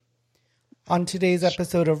On today's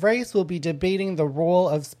episode of Rice, we'll be debating the role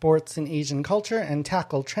of sports in Asian culture and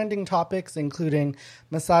tackle trending topics including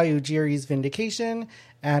Masai Ujiri's vindication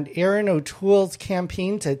and Erin O'Toole's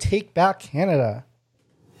campaign to take back Canada.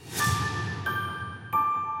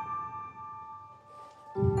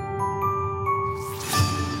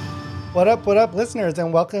 What up, listeners,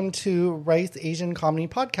 and welcome to Rice Asian Comedy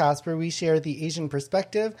Podcast, where we share the Asian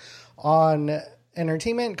perspective on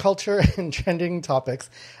entertainment, culture, and trending topics.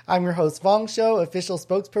 I'm your host, Vong Shou, official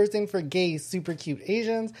spokesperson for Gay Super Cute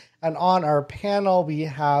Asians, and on our panel, we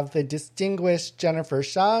have the distinguished Jennifer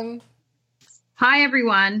Shang. Hi,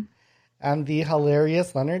 everyone. And the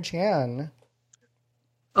hilarious Leonard Chan.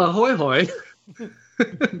 Ahoy, hoy.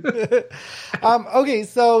 Okay,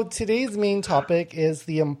 so today's main topic is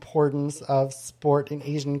the importance of sport in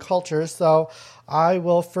Asian culture. So I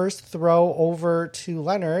will first throw over to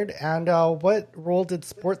Leonard. And what role did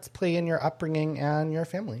sports play in your upbringing and your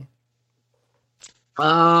family?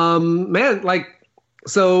 So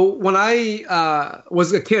when I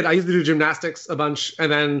was a kid, I used to do gymnastics a bunch.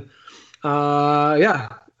 And then,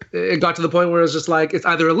 it got to the point where it was just like, it's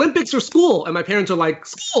either Olympics or school. And my parents were like,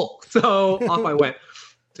 school. So off I went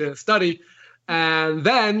to study. And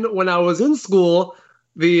then when I was in school,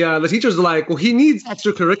 the teachers were like, well, he needs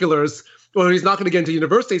extracurriculars or he's not going to get into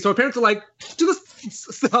university. So our parents were like, to the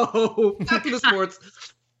sports. So back to the sports.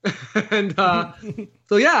 And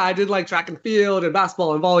I did like track and field and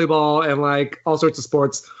basketball and volleyball and like all sorts of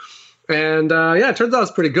sports. And it turns out I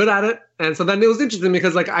was pretty good at it. And so then it was interesting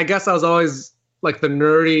because like, I guess I was always like the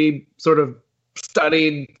nerdy sort of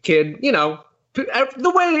studied kid, you know,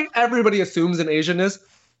 the way everybody assumes an Asian is.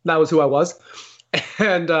 That was who I was.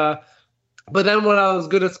 And but then when I was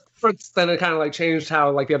good at sports, then it kind of like changed how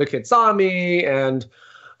like the other kids saw me. And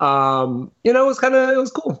it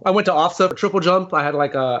was cool. I went to OFSA for triple jump. I had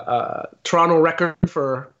like a Toronto record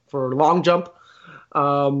for long jump.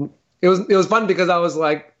 It was fun because I was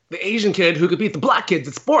like the Asian kid who could beat the black kids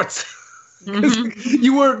at sports. Mm-hmm.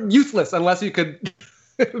 You were useless unless you could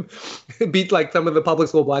beat like some of the public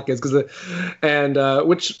school black kids, which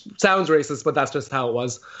sounds racist, but that's just how it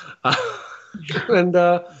was. I don't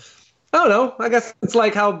know. I guess it's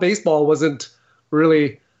like how baseball wasn't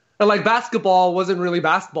really, or like basketball wasn't really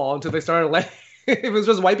basketball until they started like it was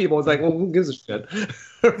just white people. It's like, well, who gives a shit,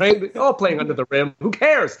 right? All playing under the rim. Who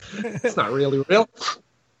cares? It's not really real.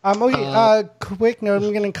 Quick note,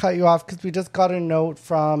 I'm going to cut you off because we just got a note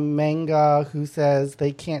from Manga who says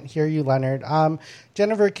they can't hear you, Leonard.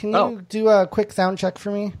 Jennifer, can you do a quick sound check for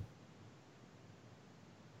me?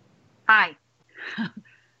 Hi.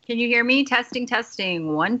 Can you hear me? Testing.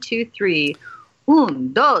 1, 2, 3.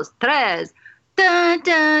 1, 2, 3. Da,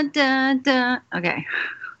 da, da, da. Okay.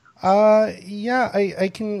 I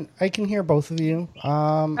can hear both of you.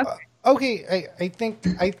 Okay,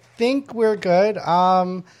 I think we're good.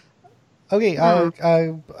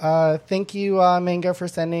 Thank you, Manga, for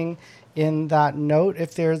sending in that note.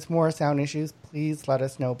 If there's more sound issues, please let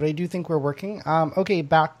us know. But I do think we're working. Okay,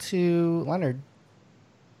 back to Leonard.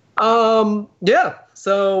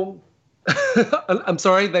 So I'm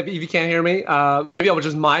sorry that if you can't hear me. Maybe I would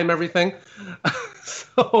just mime everything.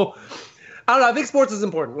 So I don't know. I think sports is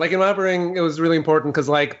important. Like in my upbringing, it was really important because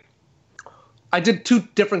like I did 2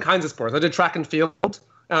 different kinds of sports. I did track and field,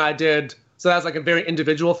 and so that's like a very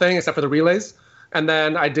individual thing, except for the relays. And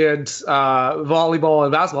then I did volleyball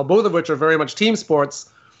and basketball, both of which are very much team sports.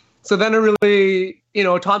 So then it really,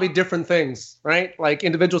 taught me different things, right? Like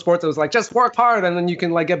individual sports, it was like, just work hard and then you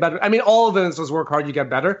can like get better. I mean, all of it is just work hard, you get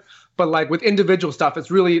better. But like with individual stuff, it's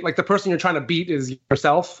really like the person you're trying to beat is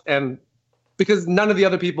yourself. And because none of the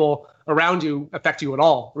other people around you affect you at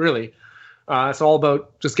all, really. It's all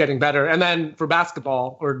about just getting better. And then for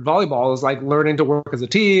basketball or volleyball, it was like learning to work as a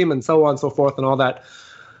team and so on and so forth and all that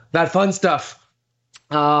fun stuff.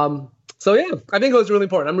 I think it was really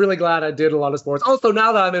important. I'm really glad I did a lot of sports. Also,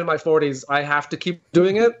 now that I'm in my 40s, I have to keep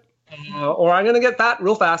doing it or I'm going to get fat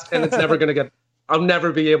real fast and it's never going to I'll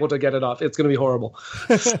never be able to get it off. It's going to be horrible.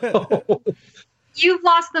 So. You've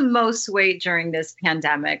lost the most weight during this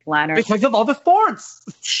pandemic, Leonard. Because of all the sports.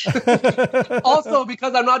 Also,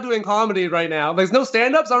 because I'm not doing comedy right now. There's no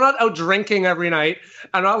stand-ups. I'm not out drinking every night.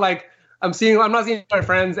 I'm not seeing my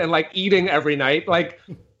friends and like eating every night. Like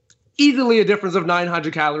easily a difference of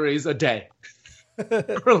 900 calories a day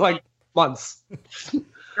for like months.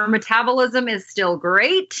 Your metabolism is still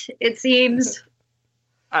great, it seems.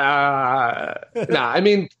 I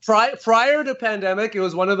mean, prior to pandemic, it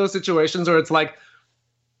was one of those situations where it's like,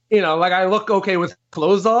 like I look okay with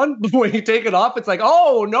clothes on, but when you take it off, it's like,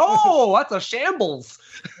 oh no, that's a shambles.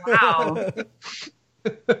 Wow.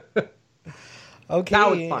 Okay.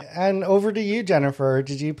 Now it's fun. And over to you, Jennifer.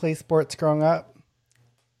 Did you play sports growing up?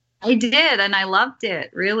 I did, and I loved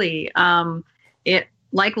it, really. It,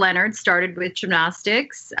 like Leonard, started with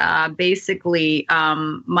gymnastics. Basically,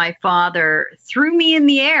 my father threw me in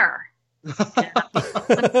the air.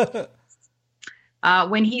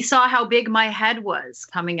 When he saw how big my head was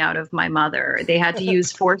coming out of my mother, they had to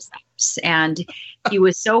use forceps, and he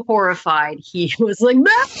was so horrified. He was like,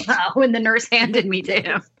 "Ah," when the nurse handed me to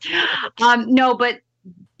him. No, but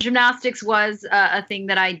gymnastics was a thing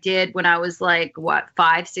that I did when I was like,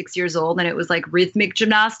 5, 6 years old, and it was like rhythmic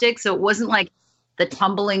gymnastics. So it wasn't like the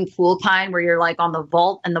tumbling pool kind where you're like on the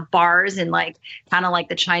vault and the bars and like kind of like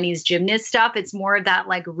the Chinese gymnast stuff. It's more of that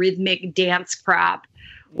like rhythmic dance crap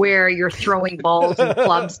where you're throwing balls and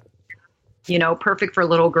clubs, perfect for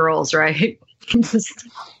little girls, right?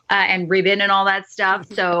 And ribbon and all that stuff.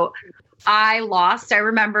 So I lost. I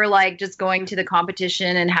remember like just going to the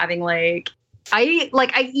competition and having I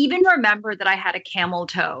even remember that I had a camel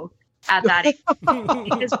toe at that age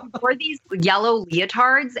because we wore these yellow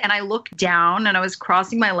leotards, and I looked down and I was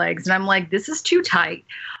crossing my legs and I'm like, this is too tight.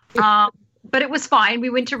 But it was fine. We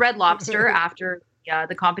went to Red Lobster after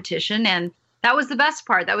the competition, and that was the best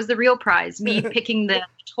part. That was the real prize, me picking the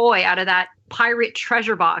toy out of that pirate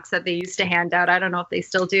treasure box that they used to hand out. I don't know if they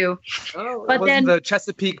still do. Oh, but then the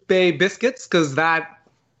Chesapeake Bay biscuits, because that,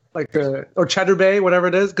 or Cheddar Bay, whatever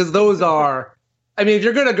it is, because those are, I mean, if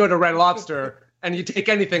you're going to go to Red Lobster and you take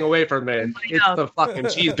anything away from it, it's the fucking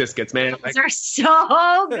cheese biscuits, man. Those are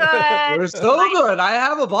so good. They're so good. I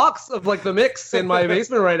have a box of the mix in my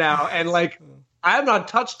basement right now, and I have not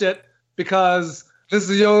touched it because this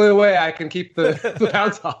is the only way I can keep the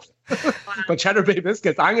pounds off. But Cheddar Bay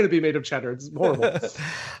biscuits, I'm going to be made of cheddar. It's horrible.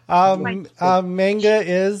 Manga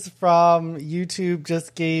is from YouTube.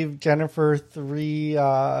 Just gave Jennifer 3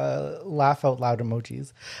 laugh out loud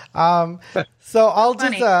emojis. So I'll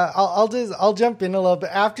jump in a little bit.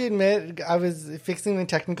 I have to admit, I was fixing the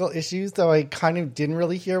technical issues, so I kind of didn't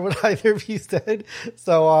really hear what either of you said.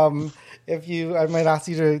 So I might ask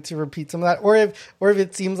you to repeat some of that, or if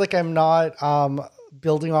it seems like I'm not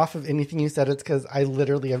building off of anything you said, it's because I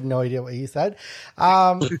literally have no idea what you said.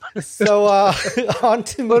 So on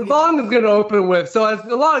to But Vaughn is going to open with, so as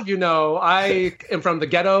a lot of you know, I am from the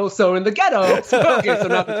ghetto. So in the ghetto, okay, so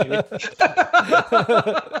not the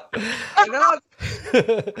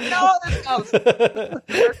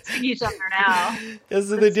We're seeing each other now. Is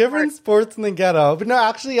the different sports in the ghetto? But no,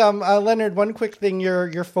 actually, Leonard, one quick thing.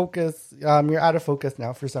 Your focus, you're out of focus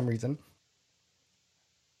now for some reason.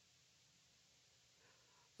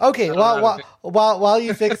 Okay, while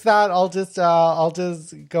you fix that, I'll just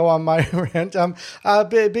go on my rant.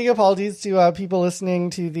 Big apologies to people listening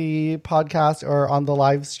to the podcast or on the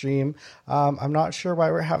live stream. I'm not sure why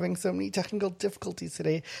we're having so many technical difficulties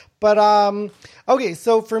today, but okay.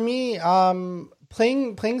 So for me,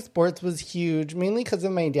 playing sports was huge, mainly because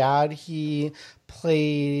of my dad. He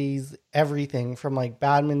plays everything from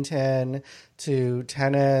badminton to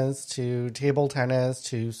tennis to table tennis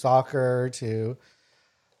to soccer to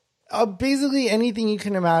basically anything you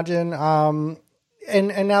can imagine. And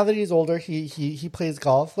now that he's older, he plays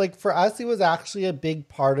golf. For us, it was actually a big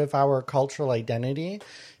part of our cultural identity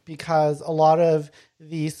because a lot of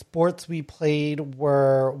the sports we played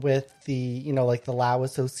were with the, the Lao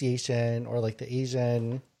Association or the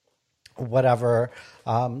Asian whatever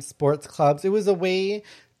sports clubs. It was a way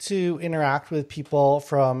to interact with people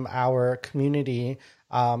from our community.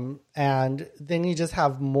 And then you just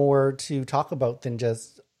have more to talk about than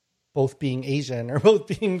just both being Asian or both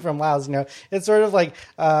being from Laos. It's sort of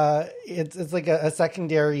it's like a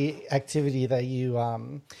secondary activity that you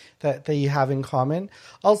that you have in common.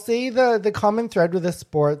 I'll say the common thread with the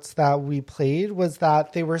sports that we played was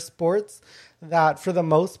that they were sports that for the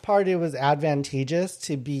most part it was advantageous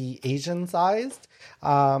to be Asian sized.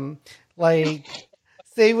 Say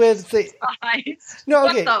no,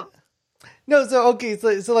 okay. No, so okay,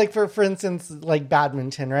 so for instance,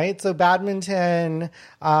 badminton, right? So badminton,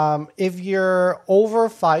 if you're over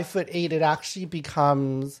 5'8", it actually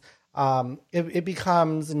becomes it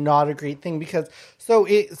becomes not a great thing because so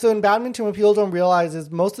in badminton, what people don't realize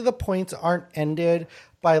is most of the points aren't ended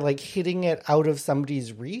by hitting it out of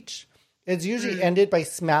somebody's reach. It's usually ended by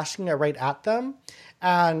smashing it right at them,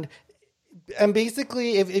 and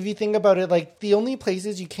basically, if you think about it, the only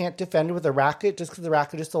places you can't defend with a racket, just because the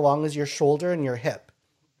racket is so long, is your shoulder and your hip.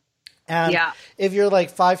 And if you're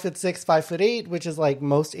 5'6", 5'8", which is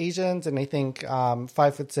most Asians, and I think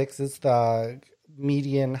 5'6" is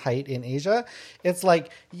median height in Asia. It's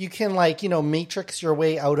like you can like, matrix your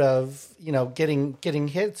way out of, getting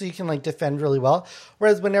hit, so you can like defend really well.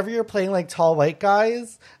 Whereas whenever you're playing like tall white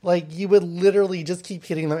guys, like you would literally just keep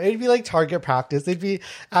hitting them. It'd be like target practice. It'd be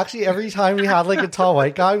actually every time we had like a tall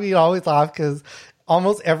white guy, we'd always laugh because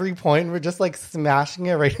almost every point we're just like smashing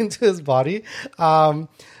it right into his body.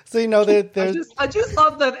 So that there's. I just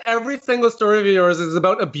love that every single story of yours is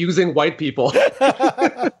about abusing white people,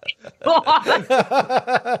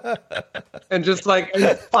 and just like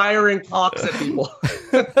inspiring talks at people.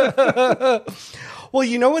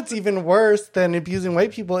 Well, what's even worse than abusing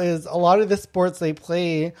white people is a lot of the sports they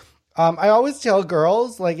play. I always tell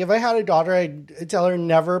girls, like, if I had a daughter, I'd tell her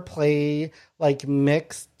never play, like,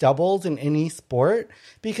 mixed doubles in any sport.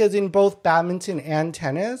 Because in both badminton and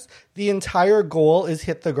tennis, the entire goal is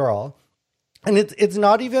hit the girl. And it's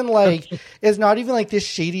not even like, this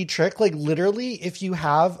shady trick. Like, literally, if you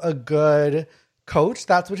have a good coach,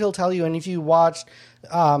 that's what he'll tell you. And if you watched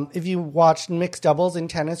mixed doubles in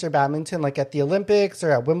tennis or badminton, like at the Olympics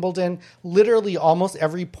or at Wimbledon, literally almost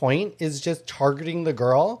every point is just targeting the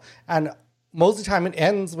girl. And most of the time it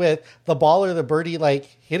ends with the ball or the birdie, like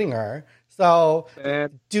hitting her. So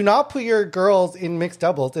do not put your girls in mixed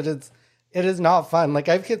doubles. It is not fun. Like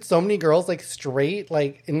I've hit so many girls like straight,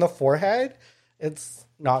 like in the forehead. It's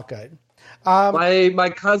not good.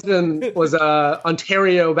 My cousin was a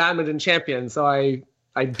Ontario badminton champion, so I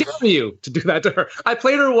dare you to do that to her. I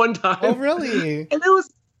played her one time. Oh, really? And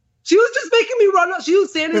she was just making me run. She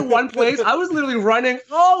was standing in one place. I was literally running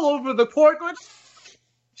all over the court.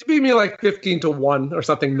 She beat me like 15-1 or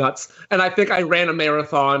something nuts. And I think I ran a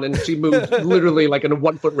marathon, and she moved literally like in a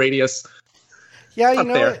 1 foot radius.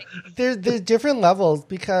 Yeah, there's different levels,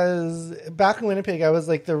 because back in Winnipeg, I was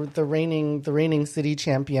like the reigning city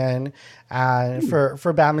champion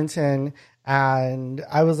for badminton, and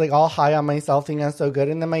I was like all high on myself, thinking I was so good.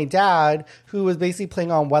 And then my dad, who was basically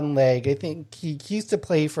playing on one leg, I think he used to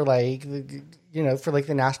play for like the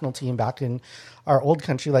national team back in our old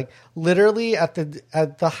country. Like literally at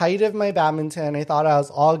the height of my badminton, I thought I was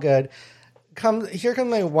all good. Here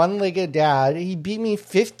comes my one-legged dad. He beat me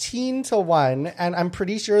 15-1, and I'm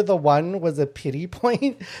pretty sure the one was a pity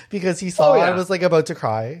point because he saw I was like about to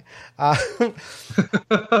cry.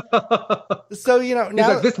 So now he's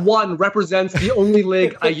like, this one represents the only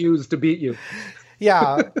leg I used to beat you.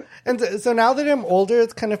 Yeah, and so now that I'm older,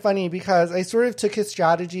 it's kind of funny because I sort of took his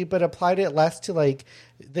strategy but applied it less to like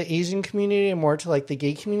the Asian community and more to like the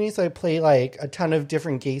gay community. So I play like a ton of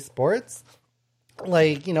different gay sports.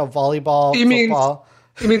 Like, volleyball, football.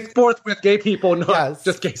 You mean sports with gay people, not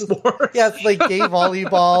just gay sports? Yes, like gay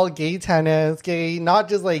volleyball, gay tennis, gay, not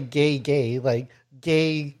just like gay, like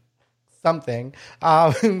gay something,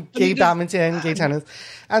 gay badminton, gay tennis.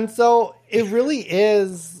 And so it really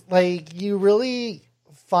is like you really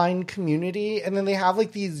find community. And then they have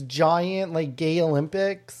like these giant like gay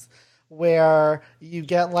Olympics where you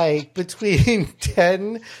get like between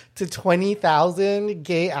 10 to 20,000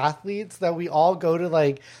 gay athletes that we all go to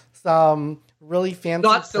like some really fancy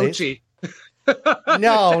Not place. Sochi.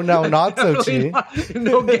 No, not Sochi.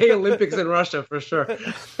 No gay Olympics in Russia for sure.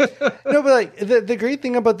 No, but like the great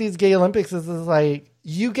thing about these gay Olympics is like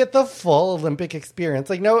you get the full Olympic experience.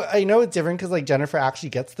 Like, no, I know it's different because like Jennifer actually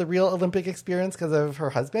gets the real Olympic experience because of her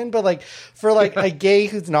husband. But like for like a gay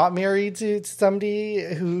who's not married to somebody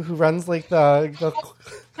who runs like the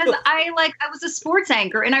because I was a sports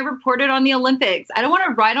anchor and I reported on the Olympics. I don't want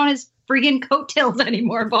to ride on his friggin' coattails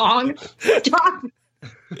anymore, Bong. Stop.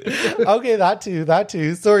 Okay, that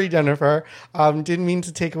too. Sorry, Jennifer. Didn't mean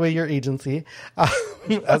to take away your agency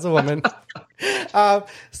as a woman.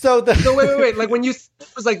 So wait. Like when you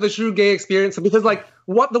it was like the true gay experience, because like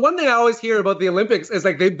the one thing I always hear about the Olympics is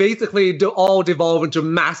like they basically all devolve into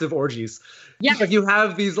massive orgies. Yeah, like you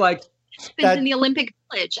have these like in the Olympic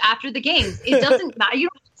Village after the games. It doesn't matter. You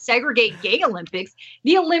don't segregate gay Olympics.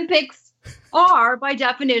 The Olympics are by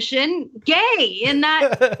definition gay in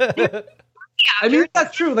that. I mean,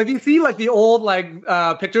 that's true. Like you see like the old like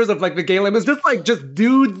pictures of like the gay Olympics, just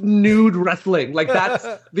dude nude wrestling. Like that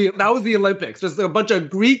was the Olympics. Just a bunch of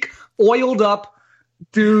Greek oiled up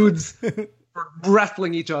dudes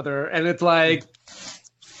wrestling each other. And it's like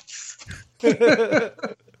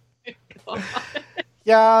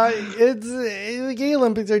yeah, the gay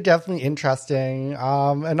Olympics are definitely interesting.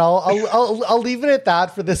 And I'll leave it at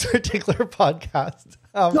that for this particular podcast.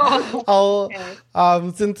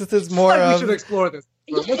 Since this is more we should explore this.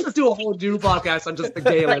 Let's just do a whole new podcast on just the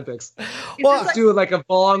gay Olympics. Well, let's do like a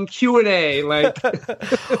long Q&A. Like,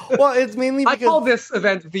 well, it's mainly because I call this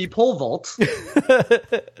event the pole vault.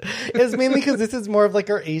 It's mainly because this is more of like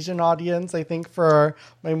our Asian audience. I think for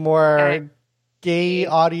my more gay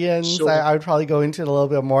audience, Sure. I would probably go into it a little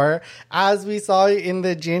bit more. As we saw in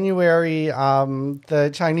the January, the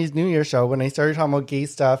Chinese New Year show, when I started talking about gay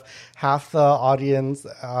stuff, half the audience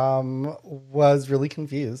was really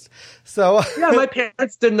confused. So Yeah, my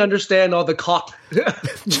parents didn't understand all the cock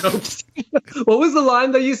jokes. What was the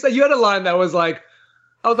line that you said? You had a line that was like,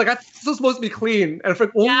 I was like, I think this was supposed to be clean. And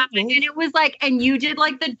for, Yeah, and it was like, and you did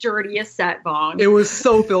like the dirtiest set, Bong. it was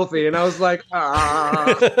so filthy. And I was like,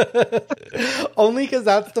 only because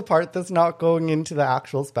that's the part that's not going into the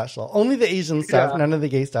actual special. Only the Asian stuff, Yeah. none of the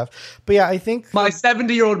gay stuff. But yeah, I think My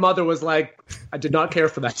 70-year-old mother was like, I did not care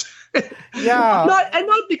for that. Yeah. not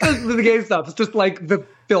because of the gay stuff. It's just like the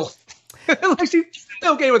filth. Like she's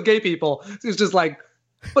okay with gay people. She's just like,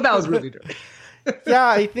 but that was really dirty. yeah,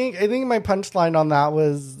 I think my punchline on that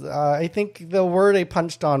was I think the word I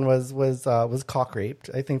punched on was cock raped.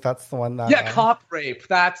 I think that's the one that Yeah, cock rape.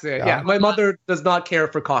 That's it. Yeah. My mother does not care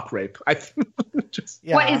for cock rape. I just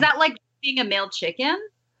yeah. What is that like being a male chicken?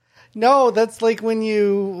 No, that's like when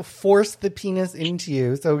you force the penis into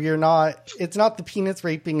you. So it's not the penis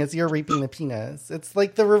raping, it's you're raping the penis. It's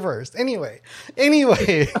like the reverse. Anyway.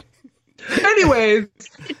 Anyways,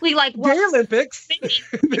 Basically, like Gay Olympics.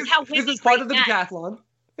 It's how This women is part of the rape men. decathlon.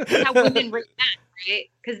 It's how women rape men, right?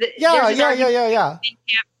 Because Yeah. men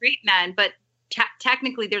can't rape men, but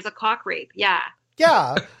technically there's a cock rape. Yeah,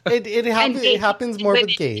 Yeah. It And it gays happens and more women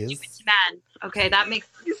with can do gays. it to men. Okay, that makes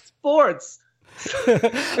Sports.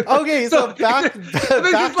 Okay, so back to So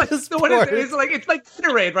what is it? sports. It's like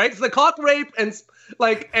Gatorade, right? It's the cock rape and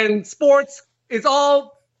sports. It's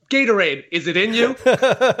all Gatorade. Is it in you?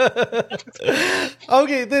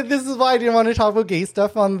 Okay, this is why I didn't want to talk about gay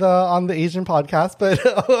stuff on the Asian podcast. But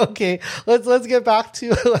okay, let's get back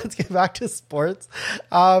to sports.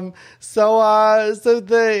 Going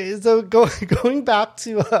back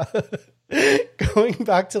to going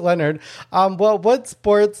back to Leonard. What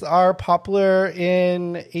sports are popular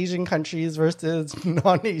in Asian countries versus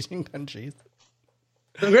non-Asian countries?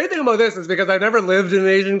 The great thing about this is because I've never lived in an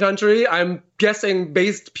Asian country, I'm guessing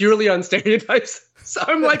based purely on stereotypes. So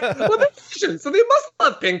I'm like, well, they're Asian, so they must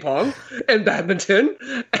love ping pong and badminton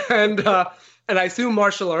and I assume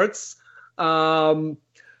martial arts. Because,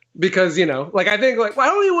 I think, I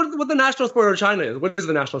don't know what the national sport of China is. What is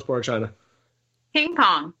the national sport of China? ping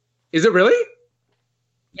pong. Is it really?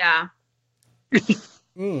 Yeah.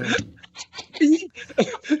 You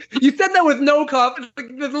said that with no confidence.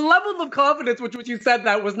 The level of confidence with which you said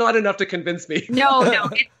that was not enough to convince me. No,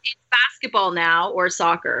 it's basketball now or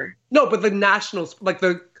soccer. No, but the national,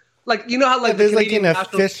 you know how there's the Canadian an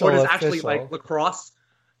national sport is actually official. lacrosse,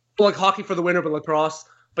 well, like hockey for the winter, but lacrosse.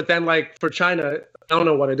 But then for China, I don't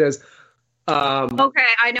know what it is. Okay,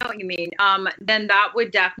 I know what you mean. Then that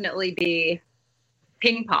would definitely be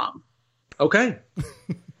ping pong. Okay,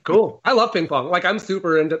 cool. I love ping pong. I'm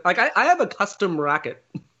super into. I have a custom racket.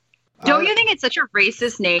 Don't you think it's such a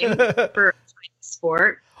racist name for a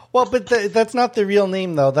sport? Well, but that's not the real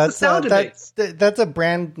name, though. That's sound that's a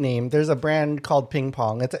brand name. There's a brand called Ping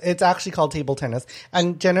Pong. It's actually called table tennis.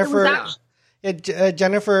 And Jennifer,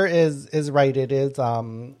 Jennifer is right. It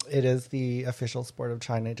is the official sport of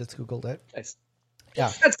China. I just Googled it. Nice.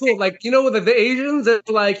 Yeah, That's cool. The Asians,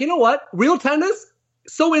 it's you know what? Real tennis,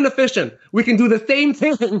 so inefficient. We can do the same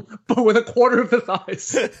thing, but with a quarter of the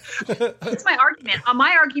size. That's my argument.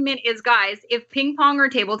 My argument is, guys, if ping pong or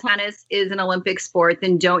table tennis is an Olympic sport,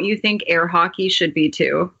 then don't you think air hockey should be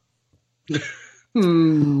too? Well,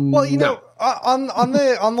 on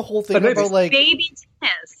the whole thing But maybe. about Baby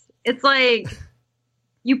tennis. It's like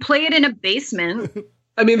you play it in a basement.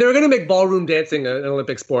 I mean, they're going to make ballroom dancing an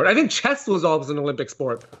Olympic sport. I think chess was always an Olympic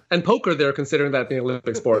sport, and poker they're considering that the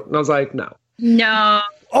Olympic sport. And I was like, no. No.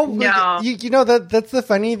 Oh, No. that's the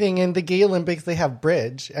funny thing. In the gay Olympics, they have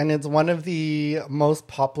bridge, and it's one of the most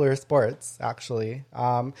popular sports, actually.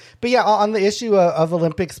 But yeah, on the issue of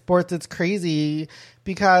Olympic sports, it's crazy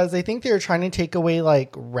because I think they were trying to take away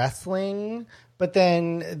wrestling, but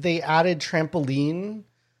then they added trampoline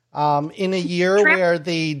in a year where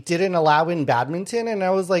they didn't allow in badminton. And I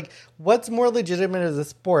was like, what's more legitimate as a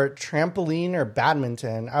sport, trampoline or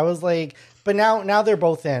badminton? I was like, but now they're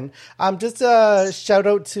both in. Just a shout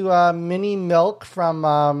out to Minnie Milk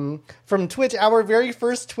from Twitch, our very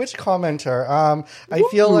first Twitch commenter. I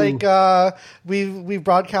feel like we've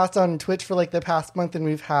broadcast on Twitch for the past month and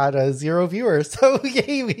we've had 0 viewers. So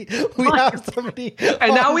yay, we have somebody.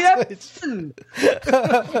 And now we have. Twitch.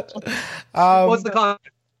 What's the comment?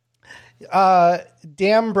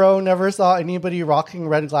 Damn, bro, never saw anybody rocking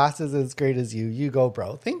red glasses as great as you. You go,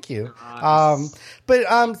 bro. Thank you. Nice.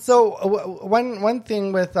 So one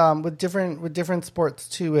thing with different sports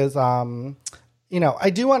too is I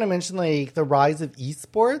do want to mention like the rise of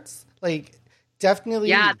esports, like definitely.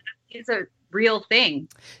 Yeah, it's a real thing.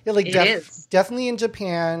 Yeah, like it is. Definitely in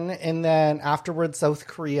Japan, and then afterwards South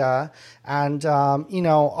Korea, and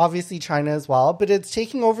obviously China as well. But it's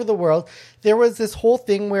taking over the world. There was this whole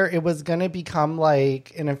thing where it was going to become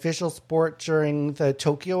like an official sport during the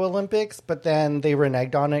Tokyo Olympics, but then they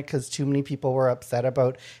reneged on it because too many people were upset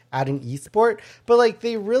about adding esport. But like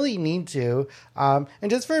they really need to. And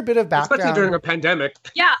just for a bit of background, especially during a pandemic.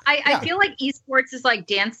 Yeah, I feel like esports is like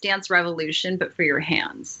Dance Revolution, but for your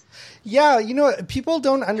hands. Yeah, people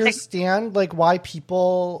don't understand like why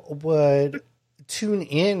people would tune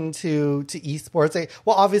in to esports.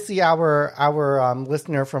 Well, obviously our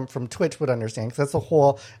listener from Twitch would understand because that's the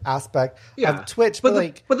whole aspect of Twitch.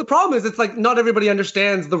 But the problem is, it's like not everybody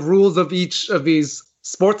understands the rules of each of these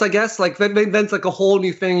sports. I guess like then it's like a whole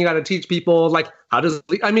new thing you got to teach people. Like how does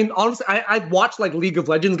honestly, I watch like League of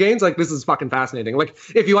Legends games. Like this is fucking fascinating. Like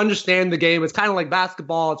if you understand the game, it's kind of like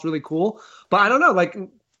basketball. It's really cool. But I don't know, like.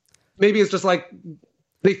 Maybe it's just like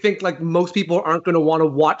they think like most people aren't going to want to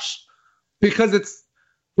watch because it's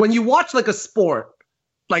when you watch like a sport,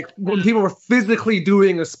 like when people are physically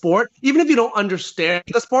doing a sport, even if you don't understand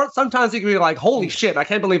the sport, sometimes you can be like, holy shit, I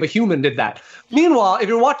can't believe a human did that. Meanwhile, if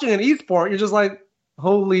you're watching an esport, you're just like,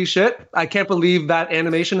 holy shit, I can't believe that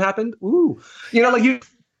animation happened. Ooh, like you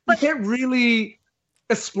can't really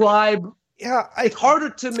ascribe. Yeah, it's harder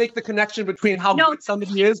to make the connection between how good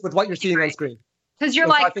somebody is with what you're seeing on screen. Because you're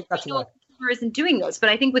like, isn't doing those. But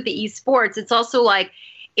I think with the esports, it's also like,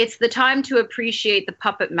 it's the time to appreciate the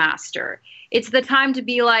puppet master. It's the time to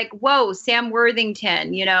be like, whoa, Sam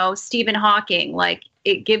Worthington, Stephen Hawking. Like,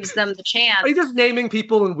 it gives them the chance. Are you just naming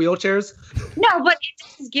people in wheelchairs? No, but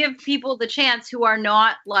it does give people the chance who are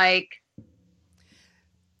not like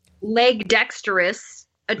leg dexterous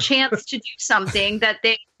a chance to do something that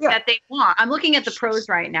they want. I'm looking at the pros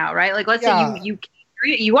right now, right? Like, let's say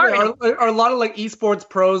you are. Are a lot of like esports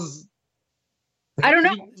pros? I don't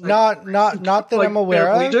know. Not that like, I'm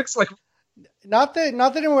aware of. Like, not that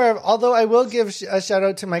I'm aware of. Although I will give a shout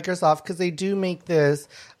out to Microsoft because they do make this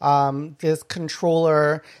this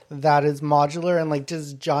controller that is modular and like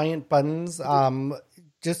just giant buttons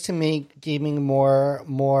just to make gaming more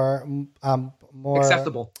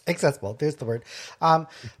accessible. There's the word.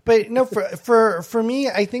 But no, for me,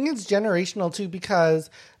 I think it's generational too, because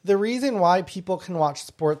the reason why people can watch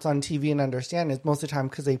sports on TV and understand is most of the time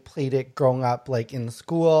because they played it growing up like in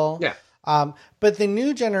school. Yeah. But the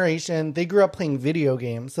new generation, they grew up playing video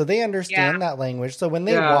games, so they understand that language. So when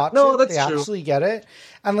they watch it, they actually get it.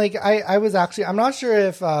 And like I was actually, I'm not sure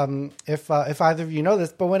if either of you know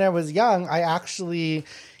this, but when I was young, I actually,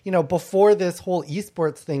 before this whole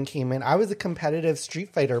esports thing came in, I was a competitive Street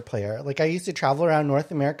Fighter player. Like I used to travel around North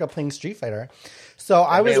America playing Street Fighter. So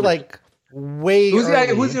I was like way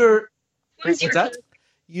early. What's that?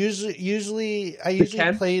 Usually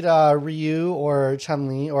I played Ryu or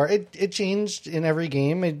Chun-Li, or it changed in every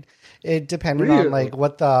game. It depended on like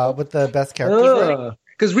what the best characters were.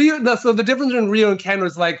 Because Ryu, so the difference in Ryu and Ken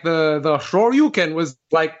was like the Shoryuken was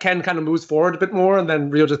like Ken kind of moves forward a bit more, and then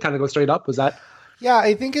Ryu just kind of goes straight up. Was that? Yeah,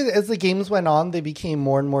 I think as the games went on, they became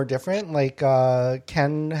more and more different. Like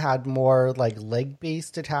Ken had more like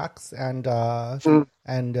leg-based attacks, and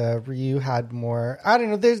Ryu had more. I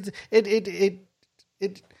don't know. There's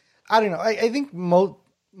I don't know. I think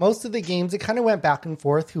most of the games, it kind of went back and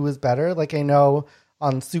forth who was better. Like I know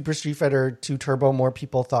on Super Street Fighter 2 Turbo, more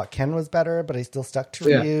people thought Ken was better, but I still stuck to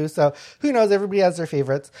Ryu. So who knows? Everybody has their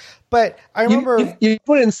favorites. But I remember you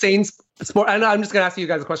put insane sport. I know. I'm just gonna ask you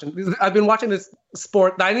guys a question. I've been watching this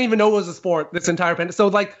sport that I didn't even know was a sport this entire pandemic. So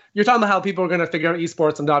like you're talking about how people are gonna figure out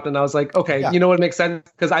esports and adopt, and I was like, okay, you know what makes sense,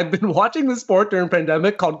 because I've been watching this sport during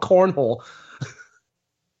pandemic called cornhole.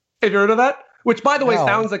 Have you heard of that? Which, by the way,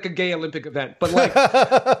 sounds like a gay Olympic event, but like,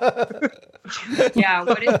 yeah,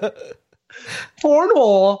 what is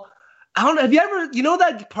cornhole? I don't know. Have you ever,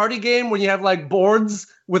 that party game when you have like boards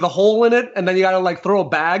with a hole in it, and then you gotta like throw a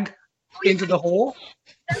bag into the hole?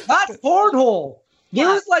 That's cornhole.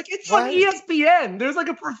 There's like, it's on ESPN. There's like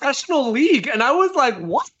a professional league, and I was like,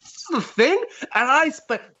 what? This is a thing? And I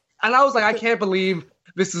was like, I can't believe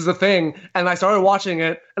this is a thing. And I started watching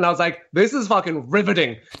it, and I was like, this is fucking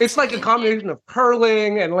riveting. It's like a combination of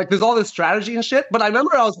curling and like there's all this strategy and shit. But I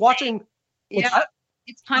remember I was watching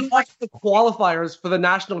it's kind of like the qualifiers for the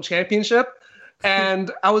national championship.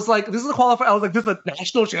 And I was like, this is a qualifier. I was like, this is a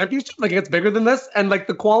national championship? Like, it's bigger than this? And like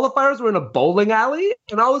the qualifiers were in a bowling alley.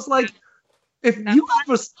 And I was like, if you have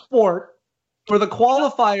a sport where the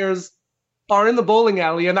qualifiers are in the bowling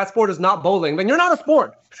alley and that sport is not bowling, then you're not a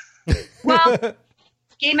sport. Well,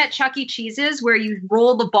 game at Chuck E. Cheese's where you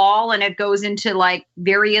roll the ball and it goes into like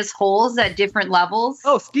various holes at different levels?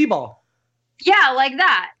 Oh, skee ball. Yeah, like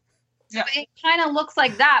that. So Yeah. it kind of looks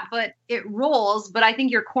like that, but it rolls. But I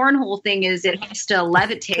think your cornhole thing is it has to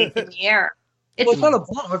levitate in the air. Well, it's not a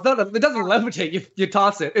ball. It doesn't levitate. You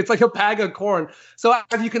toss it. It's like a bag of corn. So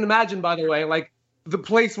as you can imagine, by the way, like the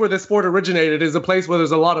place where the sport originated is a place where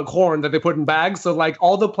there's a lot of corn that they put in bags. So like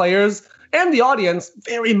all the players and the audience,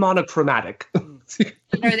 very monochromatic.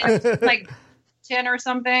 Are they like tin or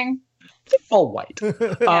something? It's all white.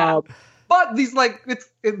 Yeah. But these like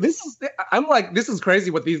I'm like, this is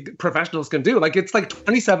crazy what these professionals can do. Like it's like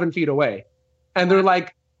 27 feet away, and they're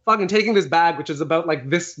like fucking taking this bag which is about like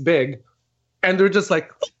this big, and they're just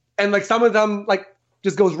like, and like some of them like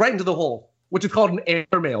just goes right into the hole, which is called an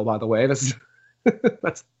airmail, by the way. That's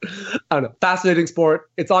I don't know, fascinating sport.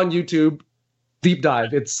 It's on YouTube. Deep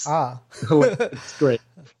dive. It's it's great.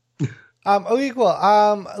 Okay,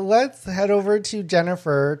 cool. Let's head over to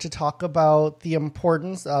Jennifer to talk about the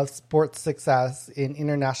importance of sports success in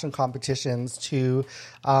international competitions to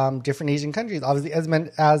different Asian countries. Obviously,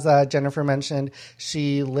 as Jennifer mentioned,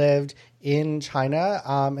 she lived in China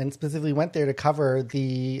and specifically went there to cover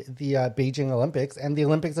the Beijing Olympics. And the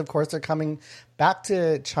Olympics, of course, are coming back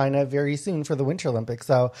to China very soon for the Winter Olympics.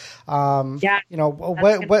 So, you know,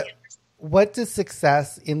 what does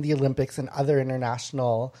success in the Olympics and other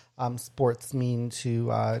international sports mean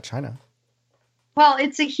to China? Well,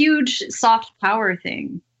 it's a huge soft power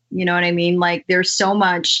thing. You know what I mean? Like there's so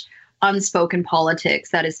much unspoken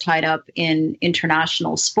politics that is tied up in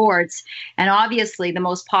international sports. And obviously the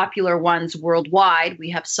most popular ones worldwide,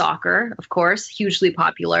 we have soccer, of course, hugely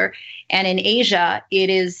popular. And in Asia,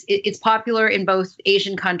 it's popular in both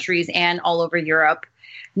Asian countries and all over Europe.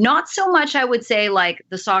 Not so much, I would say, like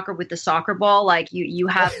the soccer with the soccer ball. Like you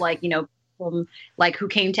have like, you know, like who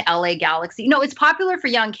came to LA Galaxy. No, it's popular for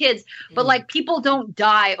young kids, but like people don't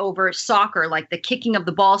die over soccer, like the kicking of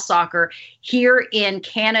the ball soccer here in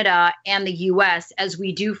Canada and the US as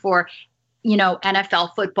we do for, you know,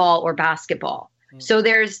 NFL football or basketball. So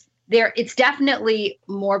it's definitely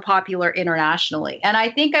more popular internationally. And I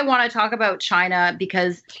think I want to talk about China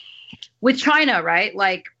because with China, right,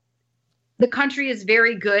 like the country is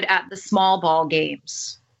very good at the small ball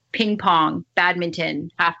games, ping pong,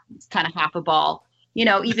 badminton, kind of half a ball, you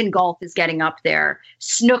know, even golf is getting up there,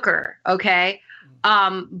 snooker. Okay.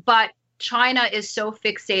 But China is so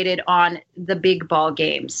fixated on the big ball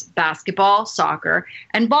games, basketball, soccer,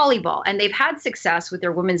 and volleyball. And they've had success with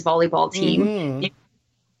their women's volleyball team. Mm-hmm.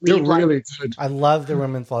 They're really good. I love the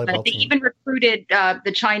women's volleyball They team. even recruited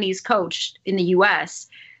the Chinese coach in the U.S.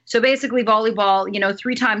 So basically volleyball, you know,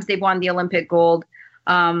 3 times they've won the Olympic gold.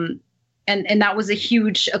 And that was a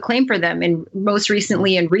huge acclaim for them. And most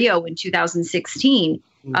recently in Rio in 2016.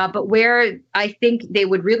 But where I think they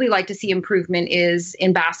would really like to see improvement is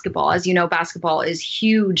in basketball. As you know, basketball is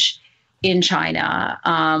huge in China.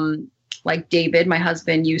 Like David, my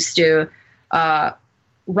husband, used to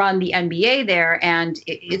run the NBA there. And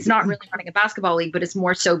it's not really running a basketball league, but it's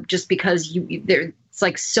more so just because there's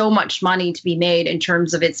like so much money to be made in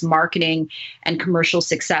terms of its marketing and commercial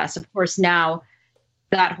success. Of course, now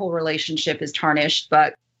that whole relationship is tarnished,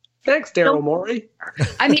 but thanks, Daryl Morey.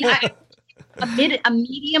 I mean, a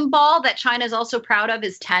medium ball that China is also proud of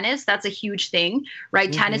is tennis. That's a huge thing, right?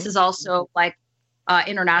 Mm-hmm. Tennis is also like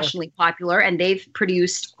internationally popular, and they've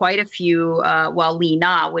produced quite a few. Li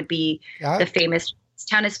Na would be the famous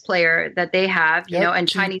tennis player that they have, you know, and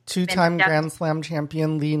Chinese two-time Grand Slam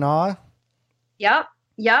champion Li Na. Yep.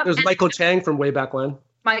 There's Michael Chang from way back when.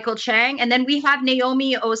 Michael Chang, and then we have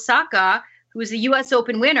Naomi Osaka, who's a U.S.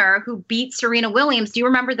 Open winner who beat Serena Williams. Do you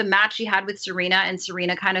remember the match she had with Serena? And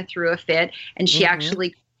Serena kind of threw a fit, and she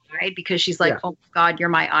actually cried because she's like, "Oh God, you're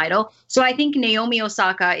my idol." So I think Naomi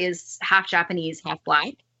Osaka is half Japanese, half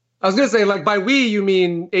Black. I was gonna say, like, by we you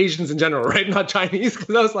mean Asians in general, right? Not Chinese,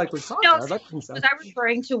 because I was like, was I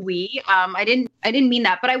referring to we? I didn't mean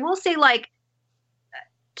that, but I will say, like,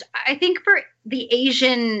 I think for the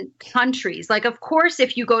Asian countries, like, of course,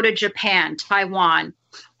 if you go to Japan, Taiwan,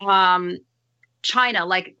 China,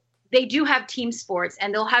 like, they do have team sports,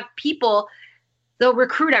 and they'll have people, they'll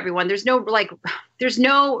recruit everyone. There's no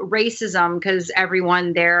racism because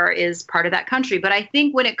everyone there is part of that country. But I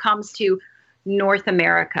think when it comes to North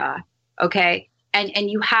America, okay, and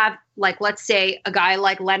you have, like, let's say a guy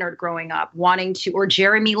like Leonard growing up wanting to, or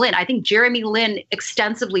Jeremy Lin. I think Jeremy Lin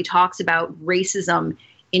extensively talks about racism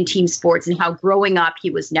in team sports and how growing up he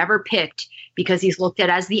was never picked because he's looked at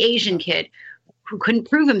as the Asian kid who couldn't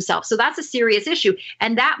prove himself. So that's a serious issue.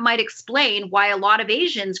 And that might explain why a lot of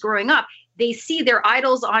Asians growing up, they see their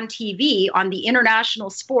idols on TV, on the international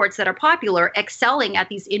sports that are popular, excelling at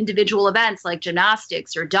these individual events like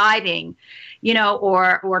gymnastics or diving,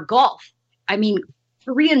 or golf. I mean,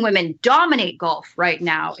 Korean women dominate golf right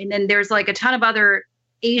now. And then there's like a ton of other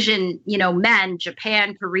Asian, men,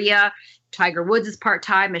 Japan, Korea. Tiger Woods is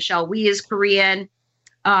part-time. Michelle Wie is Korean.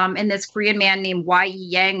 And this Korean man named Y.E.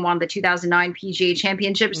 Yang won the 2009 PGA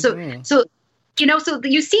Championship. So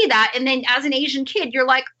you see that. And then as an Asian kid, you're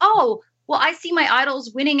like, oh, well, I see my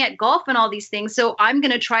idols winning at golf and all these things. So I'm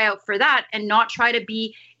going to try out for that and not try to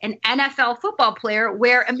be an NFL football player,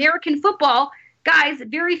 where American football, guys,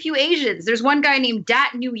 very few Asians. There's one guy named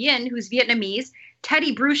Dat Nguyen, who's Vietnamese,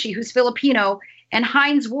 Teddy Bruschi, who's Filipino, and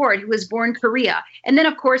Hines Ward, who was born Korea. And then,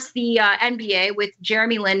 of course, the NBA with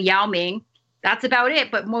Jeremy Lin, Yao Ming. That's about it.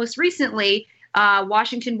 But most recently,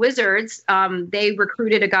 Washington Wizards, they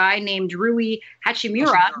recruited a guy named Rui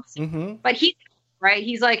Hachimura. Mm-hmm. But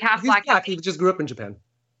he's like half black. He just grew up in Japan.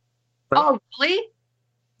 Oh, really? I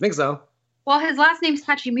think so. Well, his last name's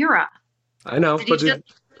Hachimura. I know.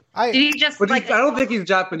 I don't think he's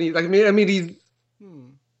Japanese. I mean, he's...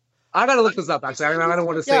 I gotta look this up, actually. I don't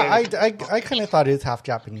want to say anything. I kind of thought he was half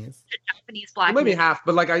Japanese. Japanese black. Maybe half,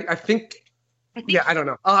 but I think... Yeah, I don't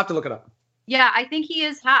know. I'll have to look it up. Yeah, I think he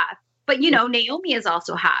is half. But, Naomi is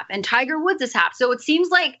also half, and Tiger Woods is half. So it seems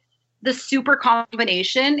like the super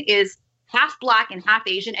combination is half black and half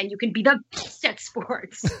Asian, and you can be the best at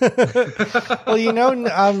sports. Well,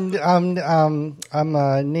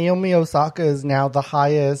 Naomi Osaka is now the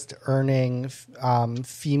highest earning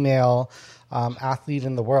female athlete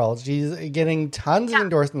in the world. She's getting tons of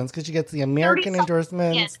endorsements because she gets the American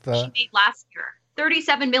endorsements. She made last year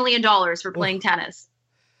 $37 million for playing tennis.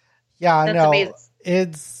 Yeah, that's no, amazing.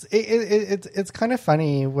 It's kind of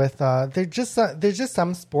funny with there's just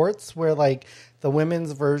some sports where like the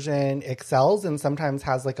women's version excels and sometimes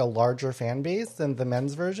has like a larger fan base than the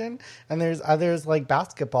men's version, and there's others like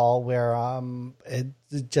basketball where it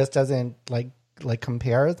just doesn't like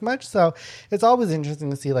compare as much. So it's always interesting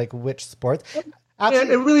to see like which sports.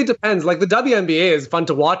 Actually, it really depends. Like the WNBA is fun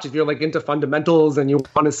to watch if you're like into fundamentals and you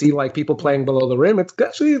want to see like people playing below the rim. It's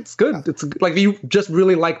good. It's like if you just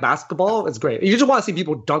really like basketball, it's great. If you just want to see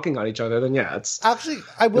people dunking on each other, then yeah, it's actually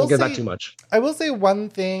I will say that too much. I will say one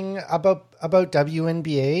thing about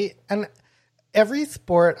WNBA, and every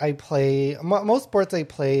sport I play, most sports I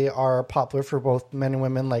play are popular for both men and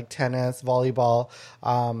women, like tennis, volleyball.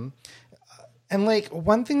 And like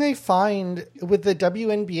one thing I find with the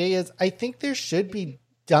WNBA is I think there should be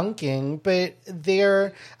dunking, but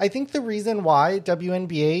I think the reason why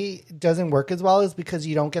WNBA doesn't work as well is because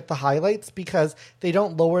you don't get the highlights because they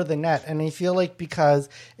don't lower the net. And I feel like because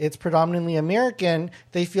it's predominantly American,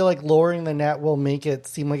 they feel like lowering the net will make it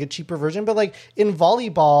seem like a cheaper version. But like in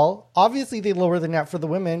volleyball, obviously they lower the net for the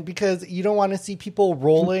women because you don't want to see people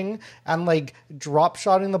rolling and like drop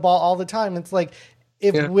shotting the ball all the time. It's like,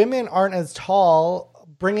 if women aren't as tall,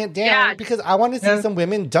 bring it down because I want to see some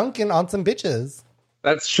women dunking on some bitches.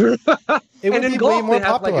 That's true. It would be way more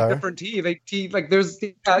popular. Like a different tee. They like there's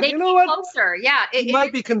you know what? Closer. Yeah, it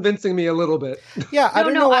might be convincing me a little bit. Yeah, I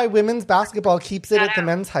don't know why women's basketball keeps it at the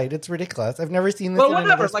men's height. It's ridiculous. I've never seen this. Well,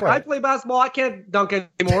 whatever. Like I play basketball, I can't dunk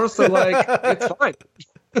anymore, so like it's fine.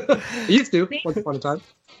 Used to once upon a time.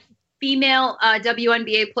 Female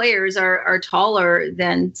WNBA players are taller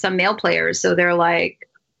than some male players. So they're like,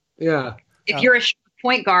 if you're a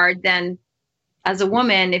point guard, then as a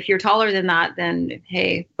woman, if you're taller than that, then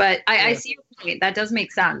hey. But I see your point. That does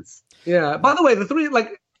make sense. Yeah. By the way, this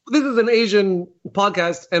is an Asian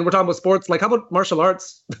podcast and we're talking about sports. Like, how about martial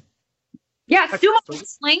arts? Yeah, sumo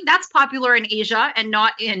wrestling. That's popular in Asia and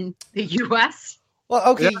not in the U.S.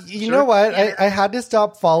 Well, okay, you know what? Yeah. I had to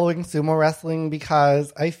stop following sumo wrestling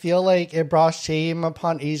because I feel like it brought shame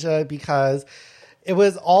upon Asia because it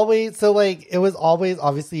was always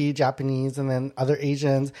obviously Japanese and then other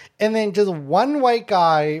Asians. And then just one white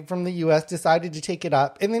guy from the US decided to take it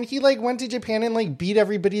up. And then he like went to Japan and like beat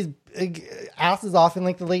everybody's asses off in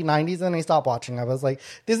like the late 90s. And I stopped watching. I was like,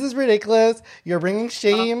 this is ridiculous. You're bringing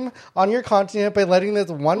shame on your continent by letting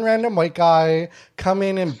this one random white guy come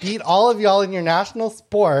in and beat all of y'all in your national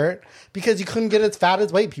sport because you couldn't get as fat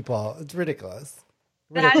as white people. It's ridiculous.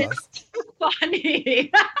 That is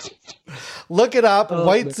funny. Look it up.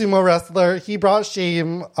 White sumo wrestler. He brought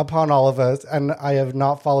shame upon all of us, and I have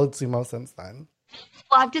not followed sumo since then.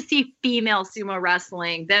 Love to see female sumo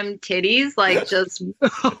wrestling. Them titties, like just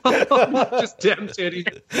just damn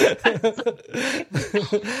titties.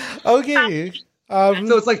 Okay.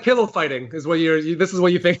 So it's like pillow fighting is what this is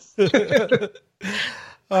what you think.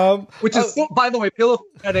 Which is, by the way, pillow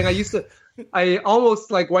fighting. I used to I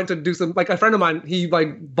almost like went to do some, like a friend of mine, he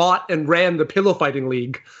like bought and ran the pillow fighting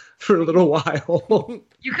league for a little while.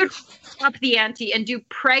 You could up the ante and do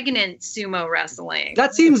pregnant sumo wrestling.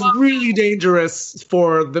 That seems really dangerous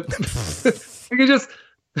for the. You could just,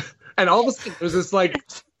 and all of a sudden there's this like.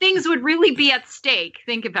 Things would really be at stake.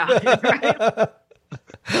 Think about it, right?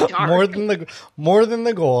 more than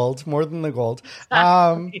the gold.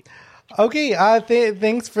 Exactly. Okay,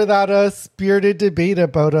 thanks for that spirited debate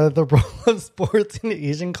about the role of sports in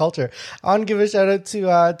Asian culture. I want to give a shout out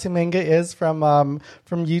to Manga Is from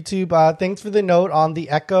YouTube. Thanks for the note on the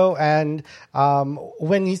echo, and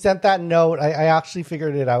when you sent that note, I actually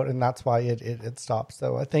figured it out, and that's why it stopped.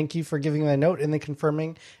 So thank you for giving me a note and then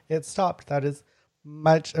confirming it stopped. That is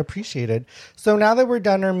much appreciated. So now that we're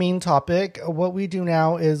done our main topic, what we do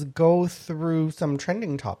now is go through some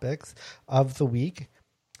trending topics of the week.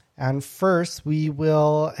 And first, we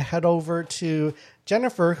will head over to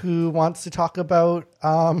Jennifer, who wants to talk about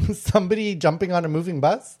somebody jumping on a moving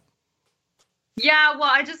bus. Yeah,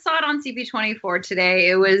 well, I just saw it on CP24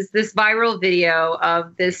 today. It was this viral video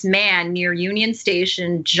of this man near Union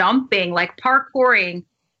Station jumping, like parkouring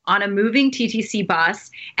on a moving TTC bus.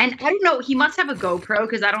 And I don't know, he must have a GoPro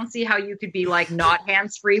because I don't see how you could be like not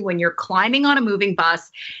hands-free when you're climbing on a moving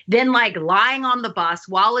bus, then like lying on the bus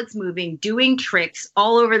while it's moving, doing tricks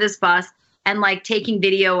all over this bus and like taking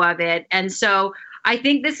video of it. And so I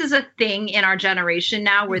think this is a thing in our generation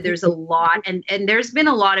now where there's a lot, and there's been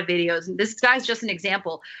a lot of videos. And this guy's just an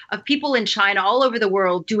example of people in China all over the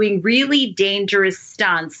world doing really dangerous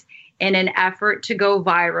stunts in an effort to go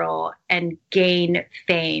viral and gain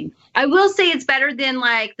fame. I will say it's better than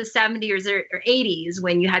like the 70s or 80s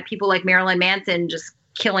when you had people like Marilyn Manson just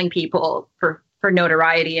killing people for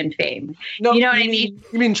notoriety and fame. No, you know what I mean?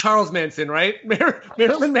 You mean Charles Manson, right?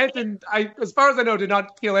 Marilyn Manson, as far as I know, did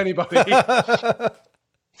not kill anybody.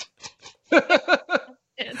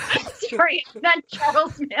 Sorry, not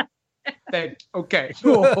Charles Manson. Okay,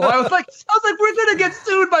 cool. I was like, we're gonna get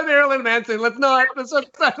sued by Marilyn Manson. Let's not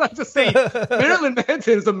just say Marilyn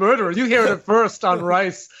Manson is a murderer. You hear it first on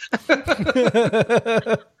Rice.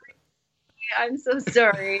 I'm so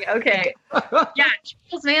sorry. Okay, yeah,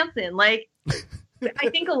 Charles Manson. Like, I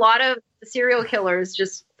think a lot of serial killers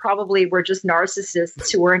just probably were just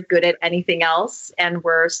narcissists who weren't good at anything else and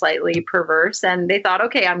were slightly perverse, and they thought,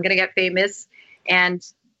 okay, I'm gonna get famous and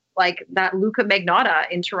like that Luca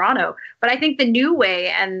Magnotta in Toronto. But I think the new way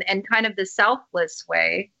and kind of the selfless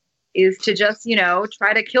way is to just,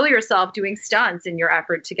 try to kill yourself doing stunts in your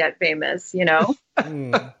effort to get famous,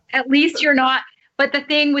 At least you're not. But the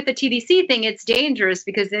thing with the TDC thing, it's dangerous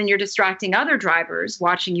because then you're distracting other drivers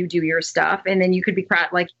watching you do your stuff. And then you could be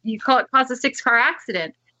like, you cause a 6-car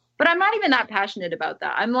accident. But I'm not even that passionate about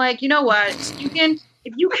that. I'm like, you know what? If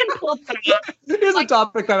you can pull that off. Here's a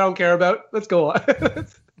topic that I don't care about. Let's go on.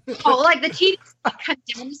 Like the TDC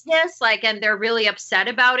condemns this, like, and they're really upset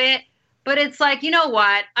about it. But it's like, you know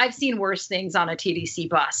what? I've seen worse things on a TDC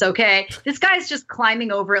bus, okay? This guy's just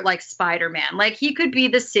climbing over it like Spider-Man. Like, he could be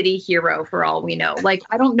the city hero for all we know. Like,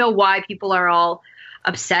 I don't know why people are all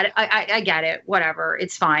upset. I get it. Whatever.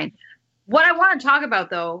 It's fine. What I want to talk about,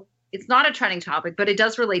 though, it's not a trending topic, but it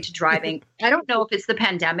does relate to driving. I don't know if it's the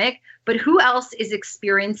pandemic, but who else is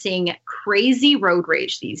experiencing crazy road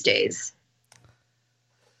rage these days?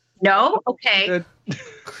 No? Okay.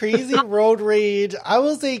 Crazy road rage. I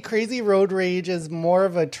will say crazy road rage is more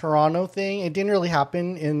of a Toronto thing. It didn't really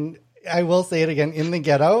happen I will say it again, in the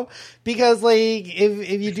ghetto. Because, like,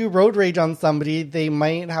 if you do road rage on somebody, they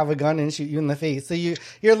might have a gun and shoot you in the face. So you're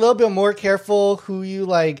a little bit more careful who you,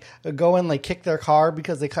 like, go and, like, kick their car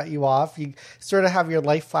because they cut you off. You sort of have your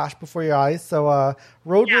life flash before your eyes. So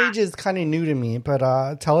road rage is kind of new to me.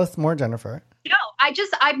 But tell us more, Jennifer. No,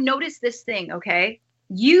 I've noticed this thing, okay?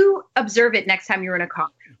 You observe it next time you're in a car.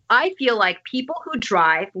 I feel like people who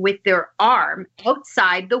drive with their arm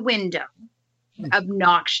outside the window,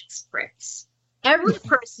 obnoxious pricks. Every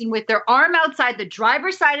person with their arm outside the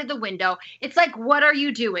driver's side of the window, it's like, what are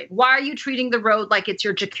you doing? Why are you treating the road like it's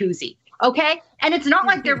your jacuzzi? Okay? And it's not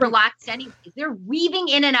like they're relaxed anyways. They're weaving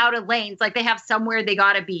in and out of lanes like they have somewhere they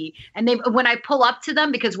gotta be. And when I pull up to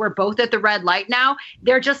them, because we're both at the red light now,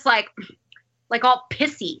 they're just like all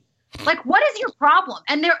pissy. Like, what is your problem?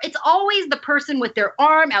 And it's always the person with their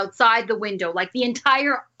arm outside the window, like the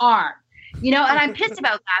entire arm, and I'm pissed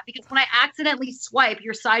about that because when I accidentally swipe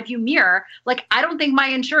your side view mirror, like, I don't think my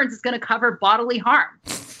insurance is going to cover bodily harm.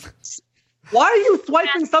 Why are you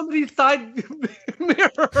swiping somebody's side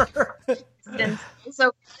mirror?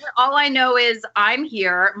 So all I know is I'm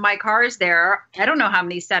here. My car is there. I don't know how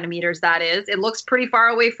many centimeters that is. It looks pretty far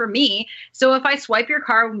away from me. So if I swipe your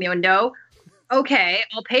car window, okay,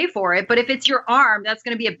 I'll pay for it. But if it's your arm, that's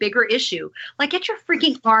going to be a bigger issue. Like, get your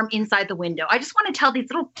freaking arm inside the window. I just want to tell these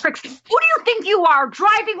little pricks, who do you think you are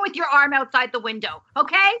driving with your arm outside the window?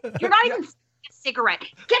 Okay? You're not even a cigarette.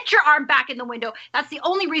 Get your arm back in the window. That's the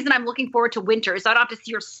only reason I'm looking forward to winter, is I don't have to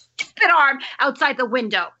see your stupid arm outside the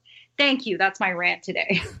window. Thank you. That's my rant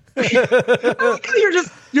today.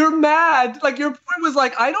 You're mad. Like, your point was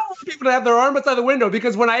like, I don't want people to have their arm outside the window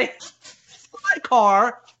because when I my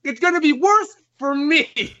car, it's going to be worse for me.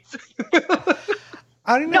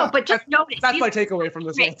 I don't know. No, but just notice. That's my takeaway from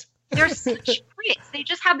this rant. They're such pricks. They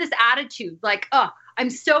just have this attitude like, oh, I'm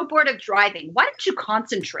so bored of driving. Why don't you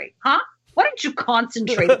concentrate, huh? Why don't you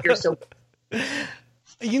concentrate if you're so...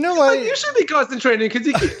 You know what? Like, you should be concentrating because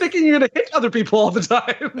you keep thinking you're going to hit other people all the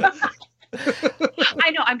time.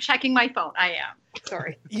 I know. I'm checking my phone. I am.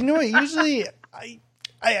 Sorry. You know what? Usually,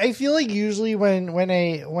 I feel like usually when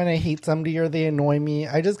I hate somebody or they annoy me,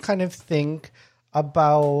 I just kind of think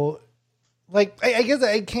about, like, I guess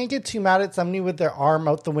I can't get too mad at somebody with their arm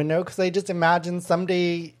out the window because I just imagine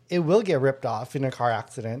someday it will get ripped off in a car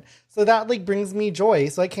accident. So that, like, brings me joy.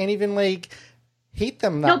 So I can't even, like, hate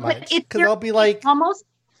them that much because I'll be like... almost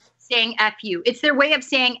saying F you. It's their way of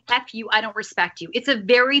saying F you, I don't respect you. It's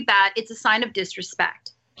a sign of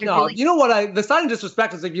disrespect. No, you know what? The sign of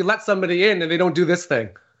disrespect is if you let somebody in and they don't do this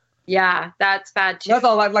thing. Yeah, that's bad too. That's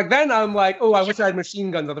all. Like then I'm like, oh, I wish I had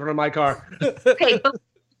machine guns at the front of my car. Okay, but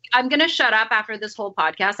I'm going to shut up after this whole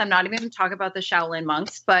podcast. I'm not even going to talk about the Shaolin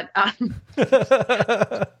monks, but I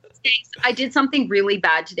did something really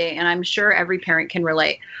bad today, and I'm sure every parent can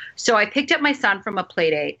relate. So I picked up my son from a play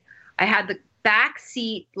date. I had the back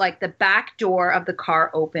seat, like the back door of the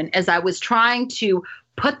car open as I was trying to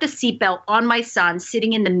put the seatbelt on my son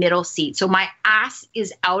sitting in the middle seat. So my ass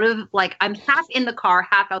is out of, like, I'm half in the car,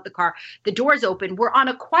 half out the car. The door's open. We're on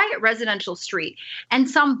a quiet residential street. And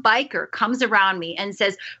some biker comes around me and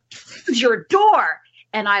says, your door.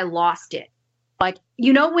 And I lost it. Like,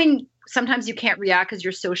 you know, when sometimes you can't react because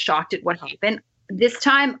you're so shocked at what happened. This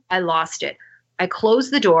time I lost it. I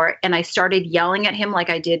closed the door and I started yelling at him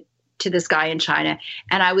like I did to this guy in China.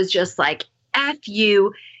 And I was just like, F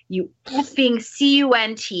you, you effing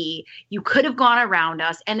CUNT. You could have gone around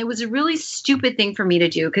us. And it was a really stupid thing for me to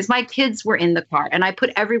do because my kids were in the car and I put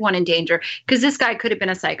everyone in danger because this guy could have been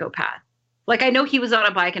a psychopath. Like, I know he was on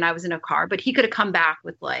a bike and I was in a car, but he could have come back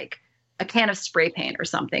with like a can of spray paint or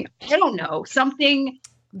something. I don't know, something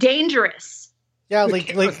dangerous. Yeah,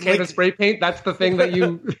 like spray paint. That's the thing that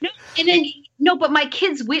you. But my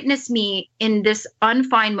kids witnessed me in this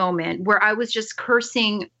unfine moment where I was just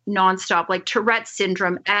cursing nonstop, like Tourette's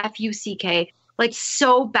syndrome, F-U-C-K, like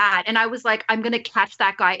so bad. And I was like, I'm going to catch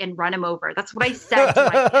that guy and run him over. That's what I said to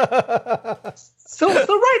my kids. So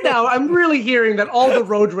right now, I'm really hearing that all the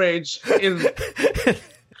road rage is.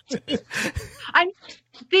 I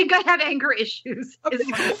think I have anger issues.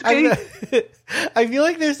 I feel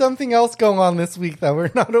like there's something else going on this week that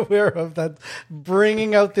we're not aware of that's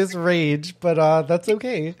bringing out this rage, but that's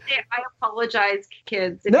okay. I apologize,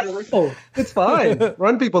 kids. No, it's fine.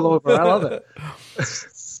 Run people over. I love it.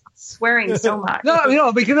 Swearing so much.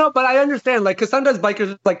 No, but I understand, like, because sometimes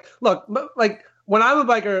bikers, like, look, like, when I'm a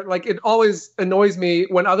biker, like, it always annoys me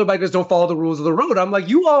when other bikers don't follow the rules of the road. I'm like,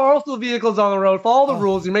 you are also vehicles on the road. Follow the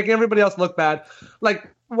rules. You're making everybody else look bad. Like,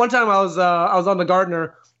 one time I was on the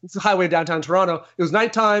Gardiner. It's a highway downtown Toronto. It was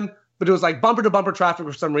nighttime, but it was like bumper to bumper traffic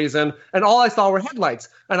for some reason. And all I saw were headlights.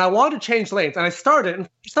 And I wanted to change lanes. And I started. And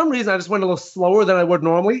for some reason, I just went a little slower than I would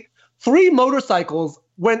normally. 3 motorcycles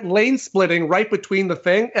went lane splitting right between the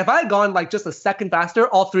thing. If I had gone like just a second faster,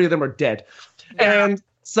 all 3 of them are dead. Yeah. And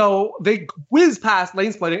so they whiz past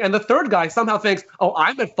lane splitting, and the third guy somehow thinks, oh,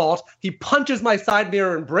 I'm at fault. He punches my side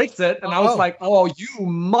mirror and breaks it, and I was like, oh, you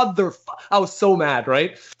motherfucker. I was so mad,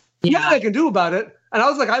 right? Yeah. Nothing I can do about it. And I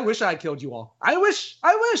was like, I wish I had killed you all. I wish.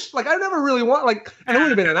 Like, I never really want, like, and it would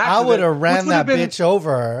have been an accident. I would have ran that bitch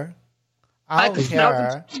over. I don't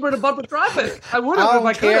care. Bumper to bumper traffic. I would have. I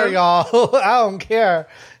don't care, y'all. I don't care.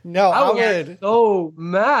 No, I would. So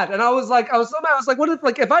mad, and I was so mad. I was like, what if,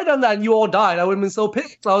 like, if I done that and you all died, I would have been so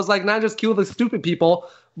pissed. I was like, not just kill the stupid people,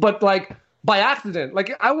 but like by accident. Like,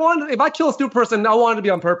 if I kill a stupid person, I want it to be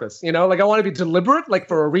on purpose. You know, like, I want to be deliberate, like,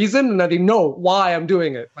 for a reason, and that they know why I'm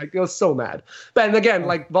doing it. Like, it was so mad. But and again,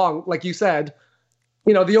 like Vong, like you said,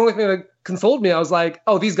 you know, the only thing that consoled me, I was like,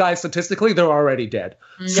 oh, these guys statistically, they're already dead.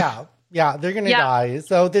 Yeah. Yeah, they're going to die.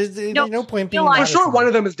 So there's no point being for sure one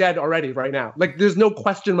of them is dead already right now. Like, there's no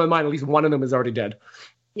question in my mind. At least one of them is already dead.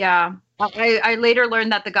 Yeah. I later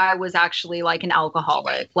learned that the guy was actually like an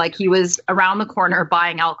alcoholic. Like, he was around the corner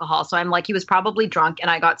buying alcohol. So I'm like, he was probably drunk.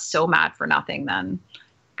 And I got so mad for nothing then.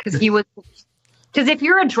 Because he was Because if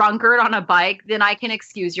you're a drunkard on a bike, then I can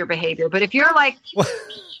excuse your behavior. But if you're like, tell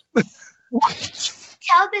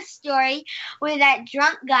the story where that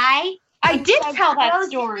drunk guy. I did tell that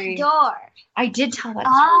closed story. the door. I did tell that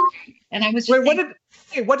story, and I was just Wait,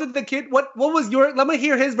 what did the kid? What was your? Let me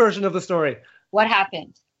hear his version of the story. what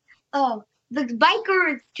happened? Oh, the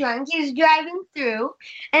biker was drunk. He was driving through,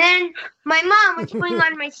 and then my mom was putting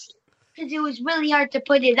on my seat because it was really hard to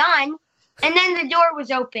put it on. And then the door was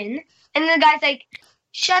open, and the guy's like,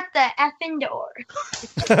 "Shut the effing door!"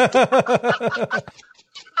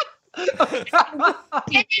 And then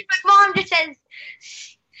my mom just says,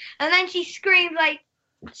 and then she screams like,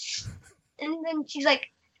 and then she's like,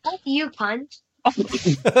 "What do you punch?" What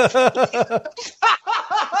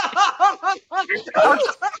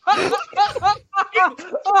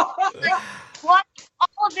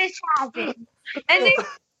all this happened, and then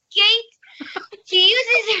she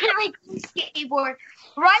uses her like skateboard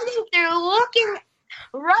riding through, looking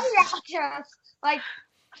right at us like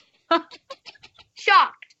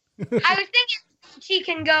shocked. I was thinking she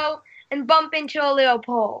can go and bump into a little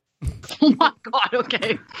pole. Oh my god!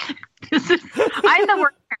 Okay, I'm the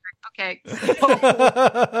worst parent. Okay, This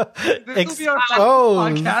will be our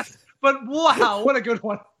podcast. But wow, what a good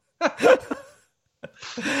one.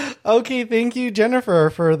 Okay, thank you, Jennifer,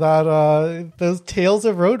 for that. Those tales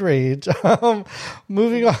of road rage.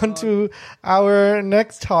 Moving on to our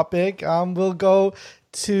next topic, we'll go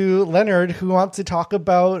to Leonard, who wants to talk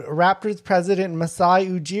about Raptors president Masai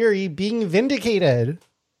Ujiri being vindicated.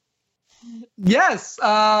 Yes.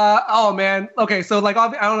 Oh man. Okay. So like, I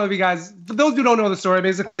don't know if you guys, for those who don't know the story,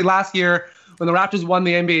 basically last year when the Raptors won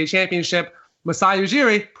the NBA championship, Masai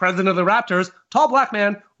Ujiri, president of the Raptors, tall black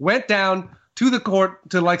man, went down to the court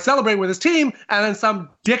to like celebrate with his team, and then some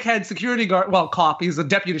dickhead security guard, well, cop, he's a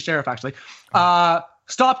deputy sheriff actually,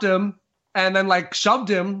 stopped him and then like shoved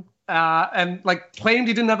him. And like claimed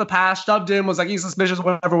he didn't have a pass, shoved him, was like he's suspicious,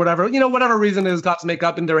 whatever. You know, whatever reason is cops make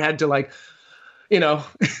up in their head to like, you know,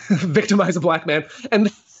 victimize a black man. And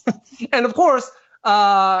of course,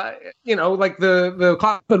 you know, like the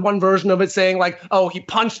cop had one version of it saying like, oh, he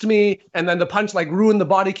punched me, and then the punch like ruined the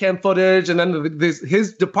body cam footage, and then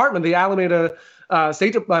his department, the Alameda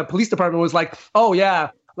State Police Department, was like, oh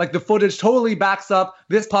yeah, like the footage totally backs up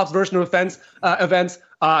this pop's version of events.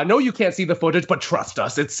 No, you can't see the footage, but trust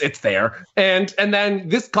us, it's there. And then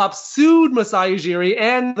this cop sued Masai Ujiri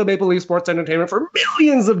and the Maple Leaf Sports Entertainment for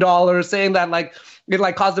millions of dollars, saying that like it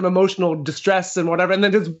like caused him emotional distress and whatever. And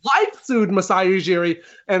then his wife sued Masai Ujiri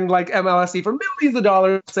and like MLSE for millions of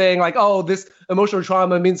dollars, saying like, oh, this emotional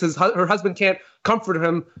trauma means her husband can't comfort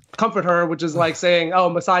her, which is like saying, oh,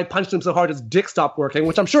 Masai punched him so hard his dick stopped working,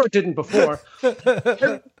 which I'm sure it didn't before.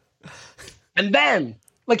 And then,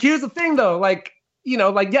 like, here's the thing though, like, you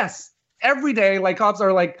know, like, yes, every day, like, cops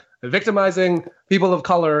are, like, victimizing people of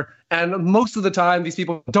color, and most of the time, these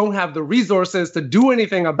people don't have the resources to do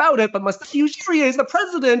anything about it, but Masai Ujiri is the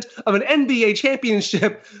president of an NBA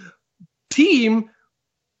championship team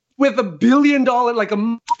with a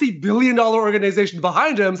multi-billion-dollar organization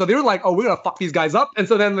behind him, so they were like, oh, we're gonna fuck these guys up, and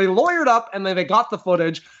so then they lawyered up, and then they got the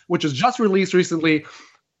footage, which was just released recently,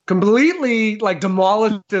 completely, like,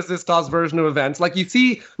 demolished this cause version of events. Like, you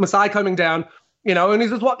see Masai coming down, you know, and he's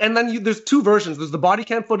just walking, and then there's two versions. There's the body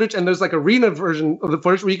cam footage, and there's like arena version of the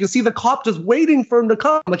footage where you can see the cop just waiting for him to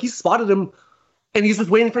come. Like he spotted him, and he's just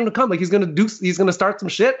waiting for him to come. Like he's gonna start some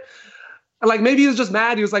shit. And like maybe he was just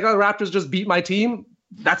mad. He was like, "Oh, the Raptors just beat my team."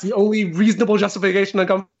 That's the only reasonable justification to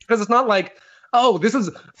come, because it's not like, "Oh, this is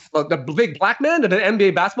a big black man at an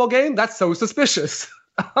NBA basketball game." That's so suspicious.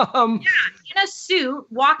 Yeah, in a suit,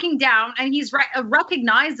 walking down, and he's a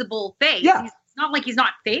recognizable face. Yeah. It's not like he's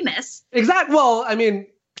not famous. Exactly. Well, I mean,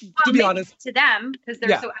 to be honest, to them because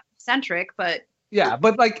they're so eccentric, but yeah,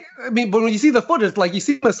 but like, I mean, but when you see the footage, like you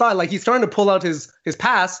see Masai, like he's starting to pull out his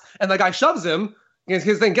pass, and the guy shoves him. And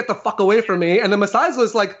he's saying, "Get the fuck away from me!" And then Masai's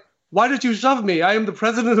was like, "Why did you shove me? I am the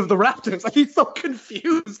president of the Raptors." Like he's so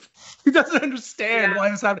confused. He doesn't understand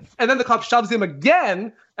why this happened. And then the cop shoves him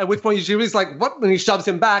again. At which point he's like, "What?" And he shoves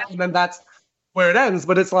him back, and then that's where it ends.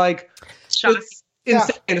 But it's like, it's insane.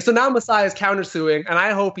 Yeah. So now Masai is countersuing, and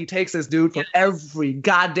I hope he takes this dude for every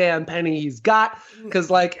goddamn penny he's got.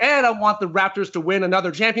 Because, like, and I want the Raptors to win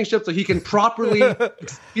another championship so he can properly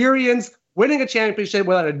experience winning a championship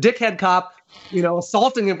without a dickhead cop, you know,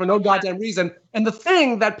 assaulting him for no goddamn reason. And the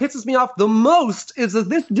thing that pisses me off the most is that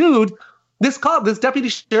this dude, this cop, this deputy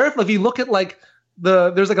sheriff, if you look at, like,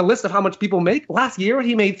 there's like a list of how much people make. Last year,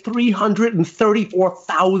 he made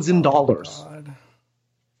 $334,000.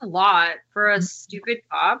 A lot for a stupid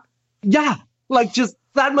cop. Yeah, like just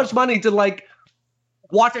that much money to like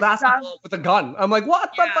watch basketball with a gun. I'm like,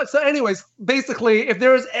 what the fuck? So anyways, basically, if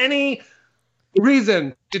there is any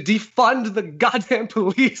reason to defund the goddamn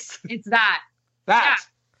police, it's that. That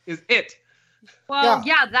is it. Well,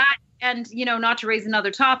 that, and, not to raise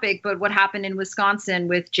another topic, but what happened in Wisconsin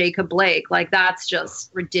with Jacob Blake, like, that's just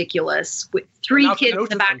ridiculous. With 3 kids in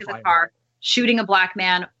the back of the car, shooting a black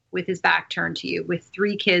man with his back turned to you, with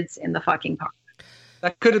 3 kids in the fucking car.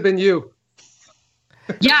 That could have been you.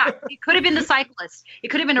 Yeah, it could have been the cyclist. It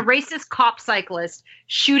could have been a racist cop cyclist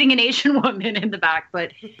shooting an Asian woman in the back.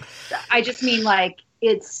 But I just mean, like,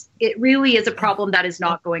 it really is a problem that is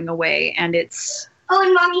not going away, and it's. Oh,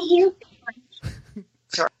 and mommy,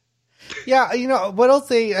 Yeah, what I'll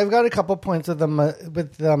say, I've got a couple points with the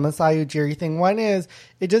Masai Ujiri thing. One is,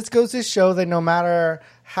 it just goes to show that no matter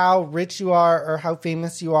how rich you are or how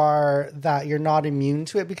famous you are, that you're not immune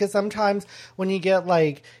to it. Because sometimes when you get,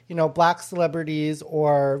 like, black celebrities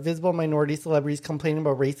or visible minority celebrities complaining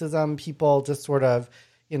about racism, people just sort of,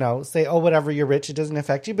 say, oh, whatever, you're rich, it doesn't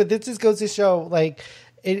affect you. But this just goes to show, like,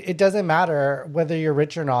 it doesn't matter whether you're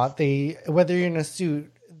rich or not. Whether you're in a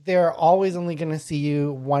suit, they're always only going to see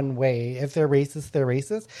you one way. If they're racist, they're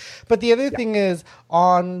racist. But the other thing is,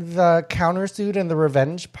 on the countersuit and the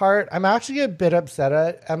revenge part, I'm actually a bit upset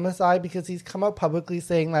at MSI because he's come out publicly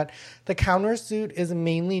saying that the countersuit is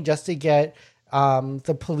mainly just to get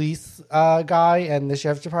the police guy and the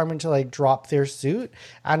sheriff's department to, like, drop their suit.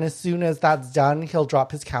 And as soon as that's done, he'll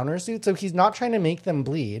drop his countersuit. So he's not trying to make them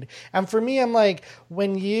bleed. And for me, I'm like,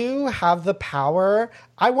 when you have the power,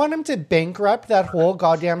 I want him to bankrupt that whole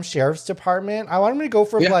goddamn sheriff's department. I want him to go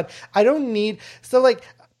for blood. I don't need... So, like,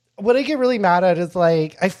 what I get really mad at is,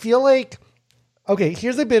 like, I feel like... Okay,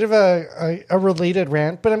 here's a bit of a related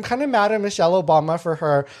rant, but I'm kind of mad at Michelle Obama for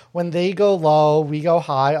her when they go low, we go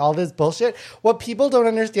high, all this bullshit. What people don't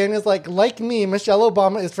understand is, like me, Michelle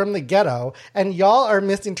Obama is from the ghetto, and y'all are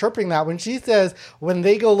misinterpreting that. When she says, when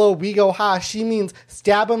they go low, we go high, she means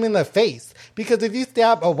stab him in the face. Because if you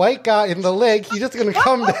stab a white guy in the leg, he's just going to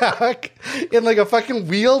come back in, like, a fucking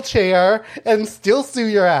wheelchair and still sue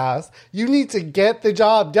your ass. You need to get the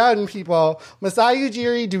job done, people. Masai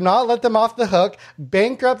Ujiri, do not let them off the hook.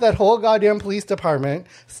 Bankrupt that whole goddamn police department.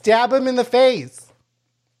 Stab him in the face.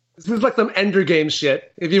 This is like some Ender Games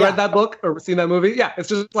shit. If you read that book or seen that movie, it's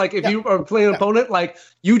just like if you are playing an opponent, like,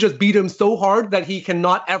 you just beat him so hard that he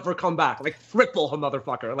cannot ever come back. Like, cripple a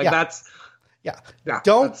motherfucker. Like, that's... Yeah.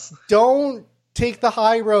 Don't take the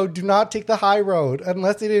high road. Do not take the high road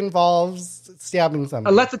unless it involves stabbing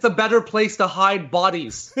somebody. Unless it's a better place to hide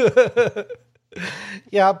bodies.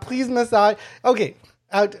 Yeah, please, Masai. Okay.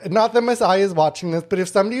 Not that Masai is watching this, but if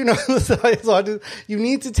somebody you know Masai is watching this, you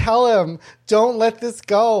need to tell him, don't let this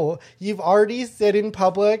go. You've already said in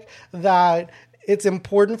public that it's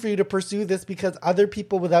important for you to pursue this because other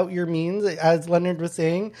people without your means, as Leonard was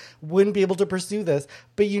saying, wouldn't be able to pursue this.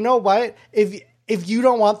 But you know what? If you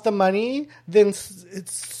don't want the money, then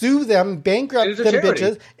sue them, bankrupt them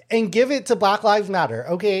bitches, and give it to Black Lives Matter,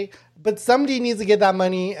 okay? But somebody needs to get that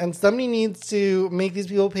money, and somebody needs to make these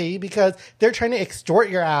people pay because they're trying to extort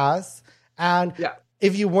your ass. And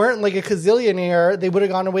if you weren't, like, a gazillionaire, they would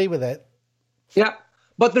have gone away with it. Yeah.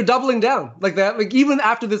 But they're doubling down like that. Like, even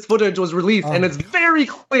after this footage was released, and it's very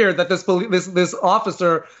clear that this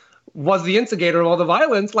officer was the instigator of all the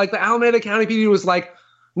violence, like, the Alameda County PD was like,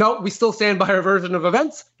 no, we still stand by our version of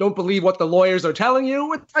events. Don't believe what the lawyers are telling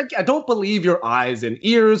you. It's like, I don't believe your eyes and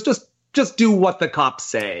ears. Just do what the cops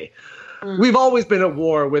say. We've always been at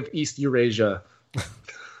war with East Eurasia.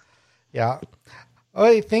 Yeah. All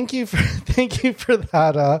right. Thank you for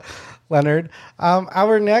that, Leonard.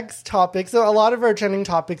 Our next topic. So a lot of our trending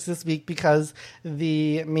topics this week, because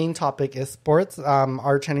the main topic is sports.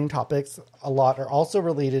 Our trending topics a lot are also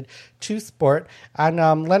related to sport. And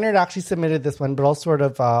Leonard actually submitted this one, but I'll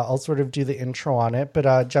sort of do the intro on it.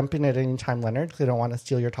 But jump in at any time, Leonard, because I don't want to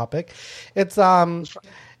steal your topic. It's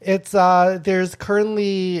there's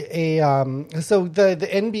currently so the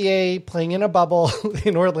NBA playing in a bubble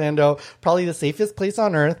in Orlando, probably the safest place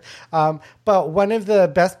on earth. But one of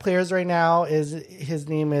the best players right now is his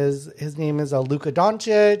name is Luka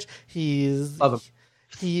Doncic. He is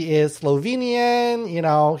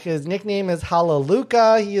Slovenian. His nickname is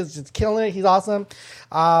Halaluka. He is just killing it. He's awesome.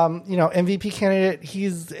 MVP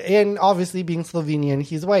candidate. And obviously being Slovenian,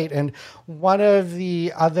 he's white. And one of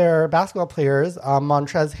the other basketball players,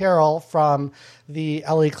 Montrezl Harrell from the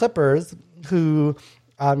LA Clippers, who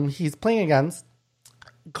he's playing against,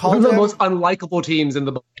 one of the most unlikable teams in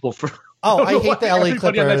the bubble. I hate the LA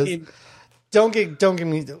Clippers. Don't get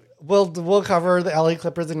me. We'll cover the LA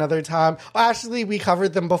Clippers another time. Actually, we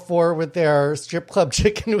covered them before with their strip club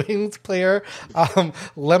chicken wings player,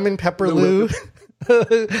 Lemon Pepper Lou.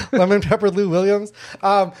 Lemon Pepper Lou Williams.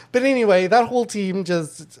 But anyway, that whole team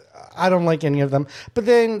just, I don't like any of them. But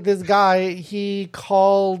then this guy, he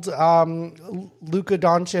called Luka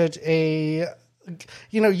Doncic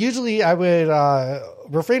usually I would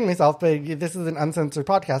refrain myself, but this is an uncensored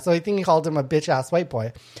podcast, so I think he called him a bitch-ass white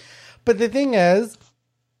boy. But the thing is...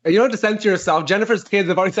 You don't have to censor yourself. Jennifer's kids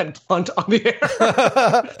have already said cunt on the air.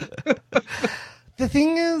 The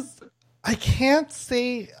thing is, I can't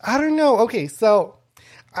say... I don't know. Okay, so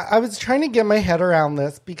I was trying to get my head around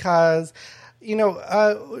this because...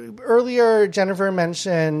 earlier Jennifer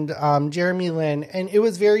mentioned Jeremy Lin, and it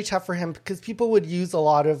was very tough for him because people would use a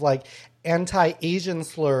lot of like anti-Asian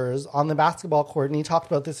slurs on the basketball court, and he talked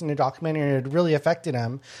about this in a documentary, and it really affected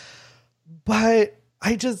him. But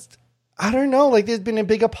I don't know, like there's been a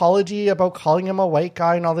big apology about calling him a white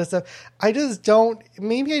guy and all this stuff.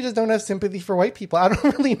 Maybe I just don't have sympathy for white people. I don't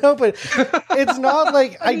really know, but it's not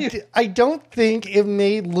like, I don't think it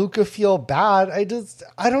made Luka feel bad. I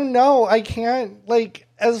don't know. I can't, like,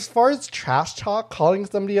 as far as trash talk, calling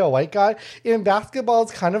somebody a white guy in basketball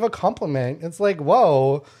is kind of a compliment. It's like,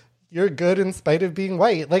 whoa, you're good in spite of being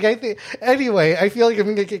white. Like, anyway, I feel like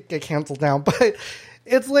I'm going to get canceled now, but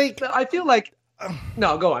it's like, I feel like,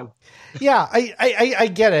 no, go on. Yeah, I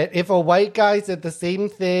get it. If a white guy said the same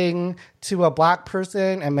thing to a black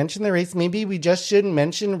person and mentioned their race, maybe we just shouldn't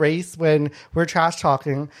mention race when we're trash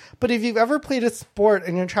talking. But if you've ever played a sport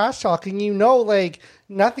and you're trash talking, like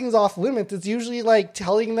nothing's off limits. It's usually like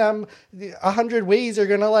telling them 100 ways you're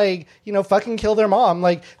gonna fucking kill their mom.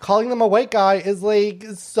 Like calling them a white guy is like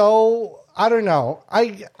so. I don't know.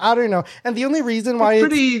 I don't know. And the only reason why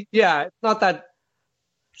it's not that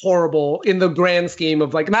horrible in the grand scheme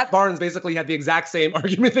of like Matt Barnes basically had the exact same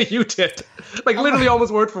argument that you did, like literally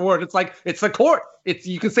almost word for word. It's like it's the court.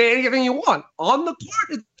 You can say anything you want on the court.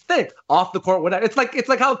 It's thing off the court. Whatever. It's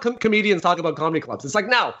like how comedians talk about comedy clubs. It's like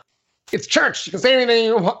now it's church. You can say anything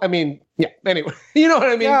you want. I mean, yeah. Anyway, you know what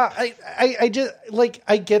I mean? Yeah. I just like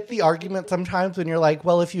I get the argument sometimes when you're like,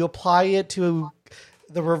 well, if you apply it to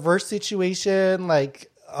the reverse situation, like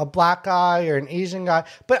a black guy or an Asian guy,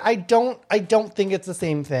 but I don't think it's the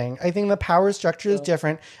same thing. I think the power structure is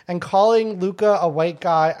different, and calling Luka a white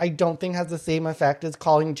guy, I don't think has the same effect as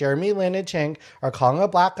calling Jeremy Lin a chink or calling a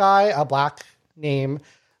black guy a black name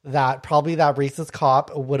that probably that racist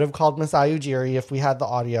cop would have called Masai Ujiri if we had the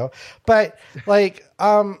audio. But like,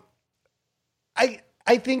 I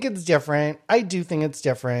think it's different. I do think it's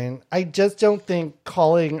different. I just don't think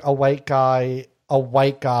calling a white guy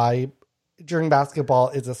during basketball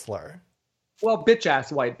is a slur. Well, bitch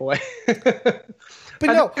ass white boy. But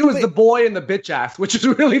no, it was the boy and the bitch ass, which is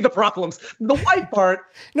really the problems. The white part,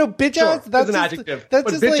 no, bitch ass. That's an just, adjective. That's but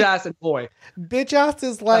just bitch like, ass and boy. Bitch ass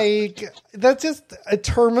is like that's just a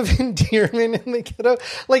term of endearment in the kiddo.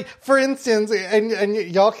 Like for instance, and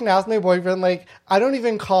y'all can ask my boyfriend. Like I don't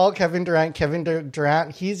even call Kevin Durant Kevin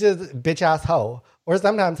Durant. He's just bitch ass hoe. Or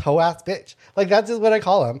sometimes hoe-ass bitch. Like, that's just what I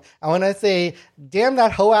call him. And when I say, damn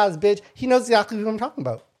that hoe-ass bitch, he knows exactly who I'm talking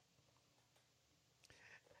about.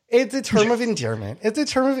 It's a term of endearment. It's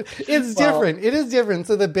different. It is different.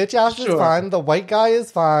 So the bitch ass is fine. The white guy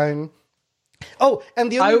is fine. Oh,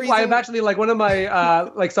 and the only reason... I'm actually, like, one of my,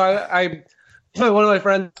 one of my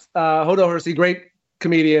friends, Hodo Hersey, great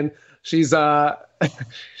comedian. She's,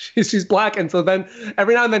 she's black. And so then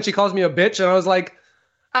every now and then she calls me a bitch. And I was like,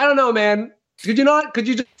 I don't know, man. Could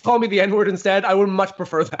you just call me the N-word instead? I would much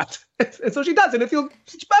prefer that. And so she does, and it feels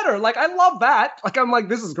much better. Like, I love that. Like, I'm like,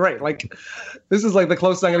 this is great. Like, this is like the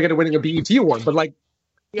closest I'm going to get to winning a BET award. But like...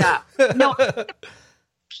 Yeah. No,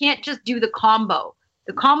 can't just do the combo.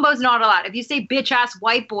 The combo's not allowed. If you say bitch ass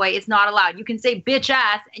white boy, it's not allowed. You can say bitch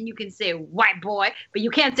ass and you can say white boy, but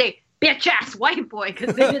you can't say bitch ass white boy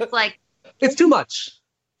because then it's like... It's too much.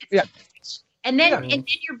 Yeah. And then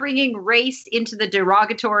you're bringing race into the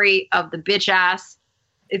derogatory of the bitch ass.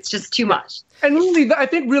 It's just too much. And really, I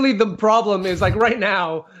think really the problem is like right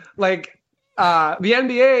now, like the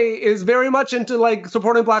NBA is very much into like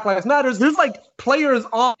supporting Black Lives Matters. There's like players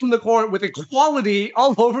on the court with equality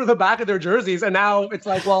all over the back of their jerseys. And now it's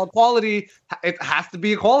like, well, equality, it has to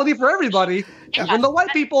be equality for everybody. And the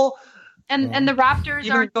white people... And the Raptors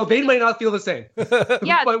even though they may not feel the same.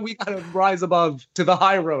 Yeah. But we kind of rise above to the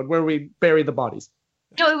high road where we bury the bodies.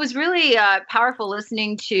 No, it was really powerful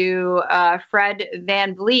listening to Fred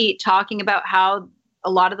VanVleet talking about how a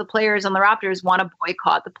lot of the players on the Raptors want to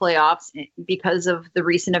boycott the playoffs because of the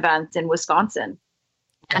recent events in Wisconsin.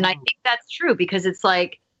 And I think that's true because it's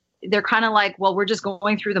like, they're kind of like, well, we're just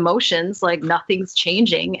going through the motions, like nothing's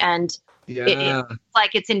changing. And it's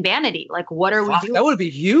like it's in vanity. Like, what are we doing? That would be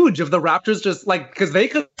huge if the Raptors just like, because they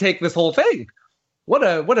could take this whole thing. what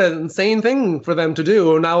an insane thing for them to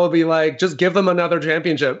do. Now we'll be like, just give them another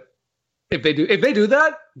championship. If they do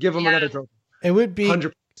that, give them another trophy. It would be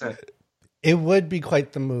 100%. It would be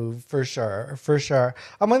quite the move for sure.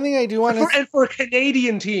 One thing I do want to and for a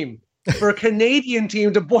Canadian team,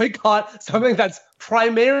 to boycott something that's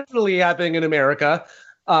primarily happening in America,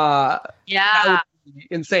 that would be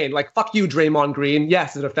insane. Like, fuck you, Draymond Green.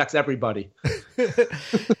 Yes, it affects everybody.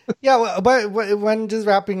 Yeah, but when just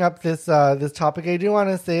wrapping up this this topic, I do want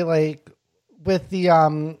to say, like, with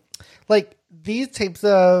the like, these types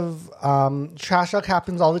of trash talk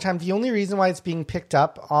happens all the time. The only reason why it's being picked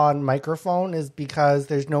up on microphone is because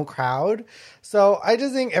there's no crowd. So I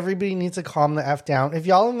just think everybody needs to calm the F down. If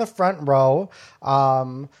y'all in the front row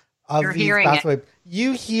of You're these hearing basketball,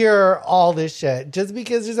 you hear all this shit. Just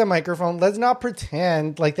because there's a microphone, let's not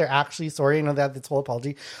pretend like they're actually sorry. You know, that this whole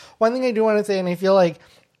apology. One thing I do want to say, and I feel like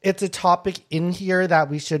it's a topic in here that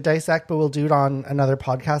we should dissect, but we'll do it on another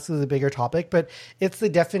podcast. It's a bigger topic, but it's the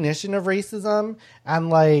definition of racism. And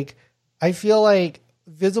like, I feel like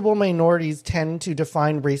visible minorities tend to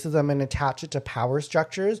define racism and attach it to power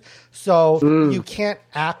structures. So you can't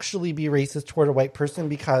actually be racist toward a white person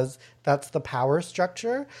because that's the power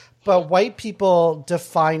structure. But white people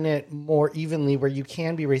define it more evenly, where you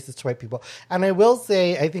can be racist to white people. And I will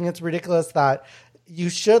say, I think it's ridiculous that you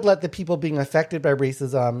should let the people being affected by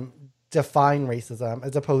racism define racism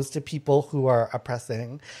as opposed to people who are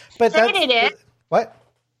oppressing. But what?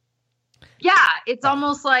 Yeah, it's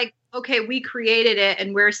almost like, okay, we created it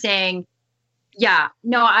and we're saying, yeah,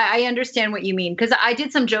 no, I understand what you mean. Because I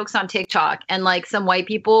did some jokes on TikTok and like some white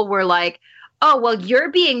people were like, oh, well, you're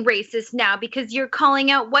being racist now because you're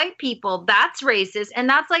calling out white people. That's racist. And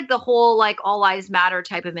that's like the whole like all lives matter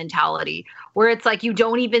type of mentality where it's like you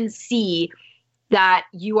don't even see that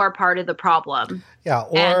you are part of the problem. Yeah.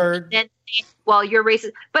 Or then, well, you're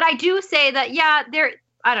racist. But I do say that, yeah,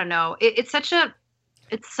 I don't know. It's such a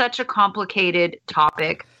complicated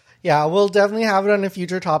topic. Yeah, we'll definitely have it on a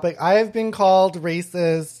future topic. I have been called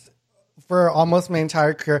racist for almost my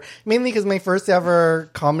entire career, mainly because my first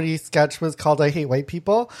ever comedy sketch was called "I Hate White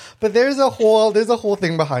People." But there's a whole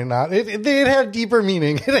thing behind that. It had deeper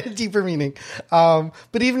meaning.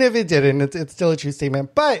 But even if it didn't, it's still a true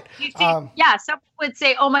statement. But you see, someone would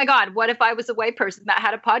say, "Oh my God, what if I was a white person that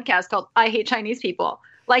had a podcast called I Hate Chinese People?"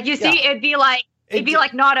 Like, you see, it'd be like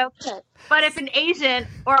not okay. But if an Asian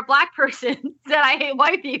or a black person said I hate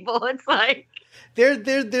white people, it's like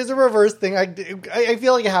there's a reverse thing. I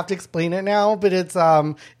feel like I have to explain it now, but it's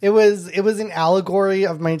it was an allegory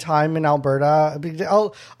of my time in Alberta.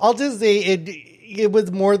 I'll just say it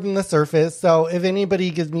was more than the surface. So if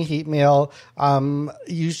anybody gives me hate mail,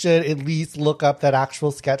 you should at least look up that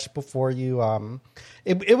actual sketch before you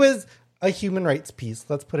it was a human rights piece.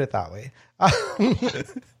 Let's put it that way.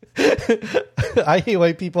 I Hate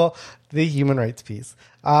White People, the human rights piece.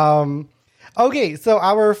 Okay, so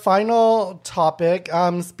our final topic,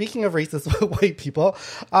 speaking of racist white people,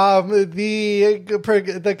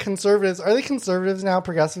 the conservatives, are they conservatives now?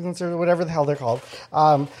 Progressive conservative, whatever the hell they're called.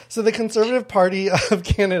 So the Conservative Party of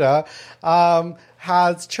Canada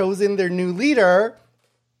has chosen their new leader,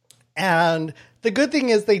 and the good thing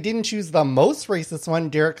is they didn't choose the most racist one,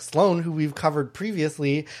 Derek Sloan, who we've covered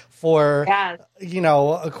previously for,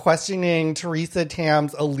 questioning Theresa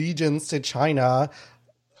Tam's allegiance to China.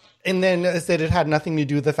 And then said it had nothing to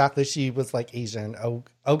do with the fact that she was like Asian. Oh,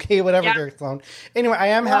 okay, whatever, yeah. Derek Sloan. Anyway, I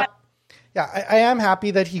am happy. Yeah, I am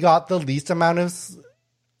happy that he got the least amount of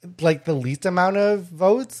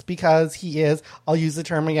votes because he is, I'll use the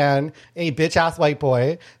term again, a bitch ass white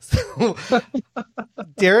boy. So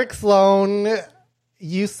Derek Sloan,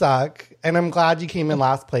 you suck, and I'm glad you came in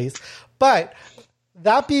last place. But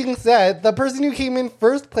that being said, the person who came in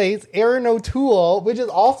first place, Aaron O'Toole, which is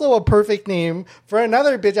also a perfect name for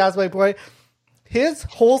another bitch-ass white boy, his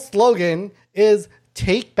whole slogan is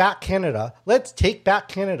 "Take Back Canada." Let's take back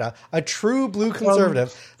Canada. A true blue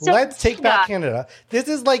conservative. Let's take back Canada. This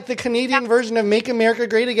is like the Canadian version of Make America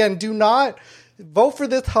Great Again. Do not vote for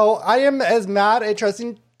this hoe. I am as mad at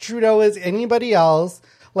Justin Trudeau as anybody else.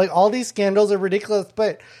 Like, all these scandals are ridiculous,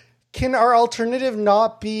 but can our alternative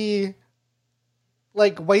not be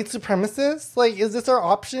like white supremacists? Like, is this our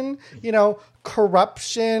option?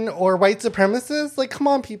 Corruption or white supremacists? Like, come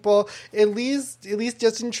on, people. At least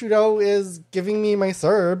Justin Trudeau is giving me my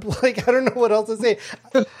CERB. Like, I don't know what else to say.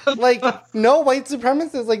 Like, no white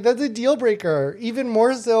supremacists. Like, that's a deal breaker. Even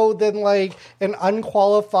more so than like an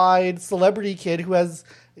unqualified celebrity kid who has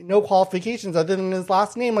no qualifications other than his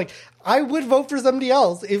last name. Like, I would vote for somebody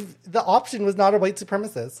else if the option was not a white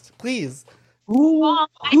supremacist. Please. Who I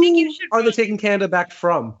think you should. Are they taking Canada back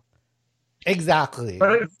from? Exactly.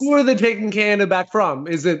 Right? Who are they taking Canada back from?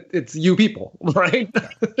 It's you people, right?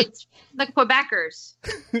 It's the Quebecers.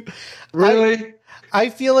 Really? I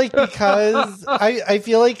feel like because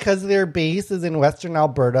their base is in Western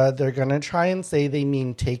Alberta, they're gonna try and say they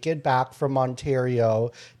mean take it back from Ontario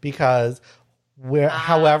because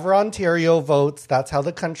however Ontario votes, that's how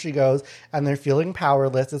the country goes, and they're feeling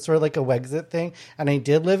powerless. It's sort of like a Wexit thing. And I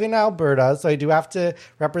did live in Alberta, so I do have to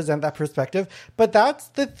represent that perspective. But that's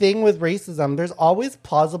the thing with racism. There's always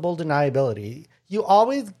plausible deniability. You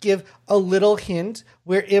always give a little hint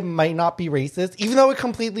where it might not be racist, even though it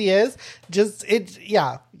completely is. It just.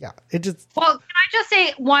 Well, can I just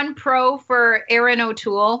say one pro for Aaron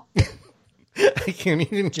O'Toole? I can't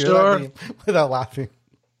even hear Sure. that name without laughing.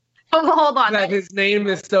 Oh, hold on. That his name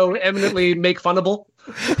is so eminently make funnable.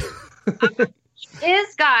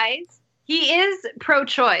 He is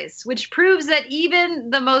pro-choice, which proves that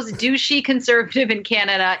even the most douchey conservative in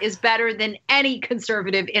Canada is better than any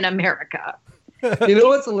conservative in America. You know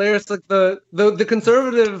what's hilarious? Like the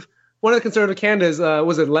conservative, one of the conservative candidates,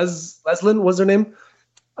 was it Leslin? Was her name?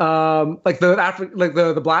 Like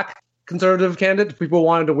the black conservative candidate people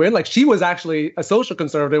wanted to win. Like she was actually a social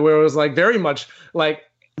conservative, where it was like very much like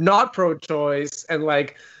not pro-choice and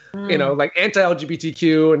like like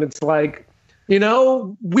anti-LGBTQ, and it's like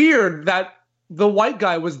weird that the white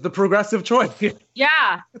guy was the progressive choice.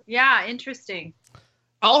 Yeah, interesting.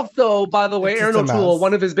 Also, by the way, It's Aaron just a O'Toole, mess.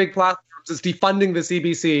 one of his big platforms is defunding the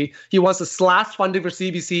CBC. He wants to slash funding for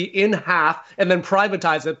CBC in half and then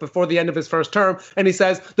privatize it before the end of his first term. And he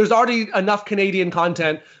says, there's already enough Canadian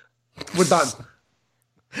content. We're done.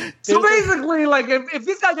 So basically, like, if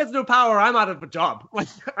this guy gets no power, I'm out of a job. Like,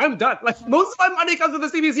 I'm done. Like, most of my money comes from the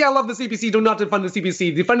CBC. I love the CBC. Do not defund the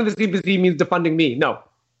CBC. Defunding the CBC means defunding me. No.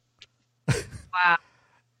 Wow.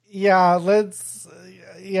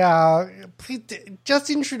 Yeah, please,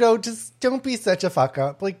 Justin Trudeau, just don't be such a fuck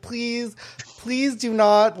up. Like, please do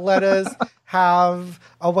not let us have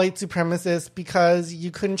a white supremacist because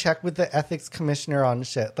you couldn't check with the ethics commissioner on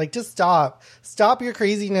shit. Like, just stop your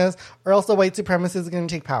craziness, or else the white supremacist is going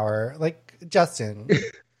to take power. Like, Justin,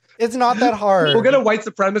 it's not that hard. We'll get a white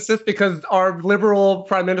supremacist because our liberal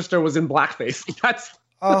prime minister was in blackface. That's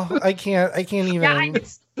I can't even. Yeah,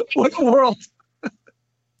 what the world.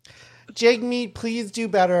 Jagmeet, please do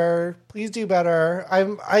better. Please do better.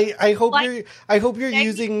 I hope you're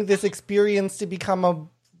using this experience to become a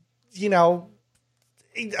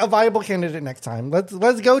viable candidate next time. Let's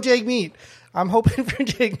go, Jagmeet. I'm hoping for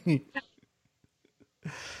Jagmeet.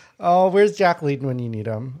 Oh, where's Jack Layton when you need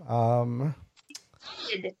him?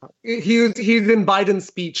 He's in Biden's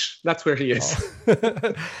speech. That's where he is.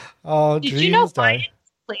 Oh, Did dreams you know die.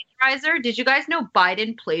 Biden's plagiarizer? Did you guys know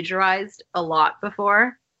Biden plagiarized a lot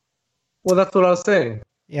before? Well, that's what I was saying.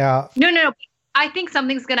 Yeah. No. I think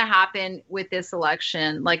something's going to happen with this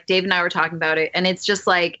election. Like Dave and I were talking about it, and it's just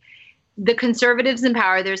like the conservatives in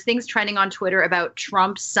power. There's things trending on Twitter about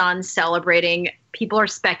Trump's son celebrating. People are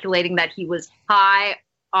speculating that he was high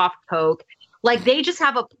off coke. Like they just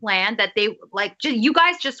have a plan that they like. You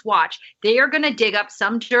guys just watch. They are going to dig up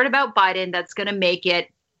some dirt about Biden that's going to make it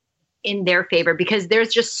in their favor, because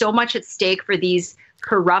there's just so much at stake for these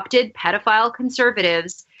corrupted pedophile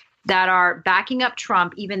conservatives that are backing up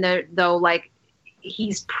Trump, even though like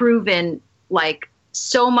he's proven like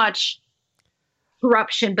so much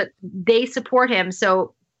corruption, but they support him.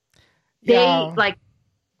 So they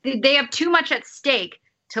they have too much at stake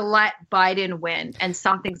to let Biden win, and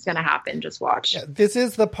something's going to happen. Just watch. Yeah, this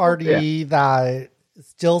is the party that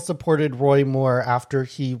still supported Roy Moore after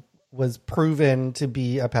he was proven to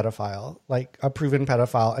be a pedophile, like a proven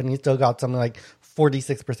pedophile, and he still got something like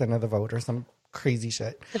 46% of the vote or some crazy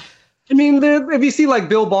shit. I mean, if you see like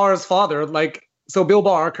Bill Barr's father, so Bill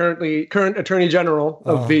Barr, current Attorney General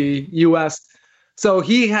of the U.S., so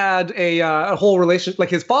he had a whole relationship, like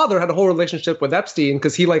his father had a whole relationship with Epstein,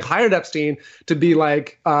 because he like hired Epstein to be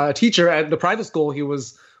like a teacher at the private school he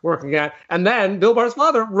was working at. And then Bill Barr's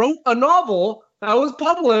father wrote a novel that was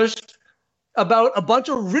published about a bunch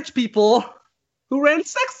of rich people who ran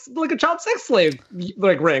like a child sex slave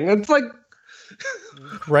like ring. And it's like,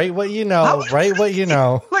 write what you know. Write what you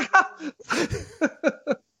know. Like,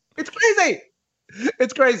 it's crazy.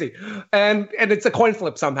 It's crazy, and it's a coin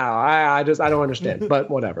flip somehow. I don't understand, but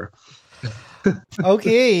whatever.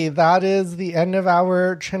 Okay, that is the end of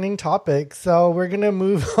our trending topic. So we're gonna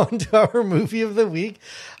move on to our movie of the week,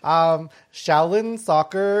 Shaolin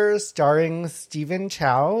Soccer, starring Stephen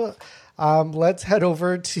Chow. Let's head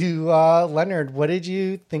over to Leonard. What did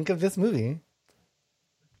you think of this movie?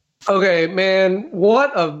 Okay, man,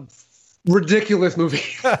 what a ridiculous movie!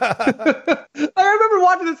 I remember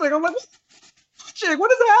watching this, like, I'm like, magic?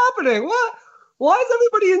 What is happening? What? Why is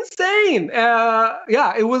everybody insane?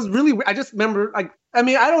 Yeah, it was really. I just remember, like, I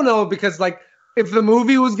mean, I don't know because, like, if the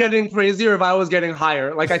movie was getting crazier, if I was getting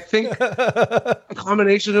higher, like, I think a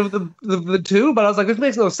combination of the two. But I was like, this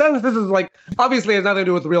makes no sense. This is like, obviously, it has nothing to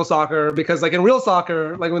do with real soccer because, like, in real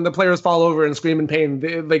soccer, like when the players fall over and scream in pain,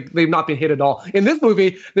 they've not been hit at all. In this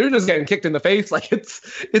movie, they're just getting kicked in the face. Like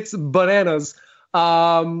it's bananas.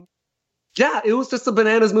 Yeah, it was just a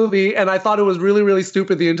bananas movie, and I thought it was really, really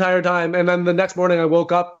stupid the entire time. And then the next morning I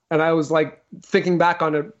woke up and I was like thinking back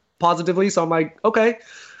on it positively. So I'm like, okay,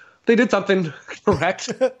 they did something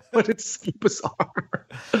correct, but it's bizarre.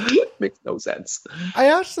 It makes no sense.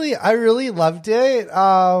 I really loved it.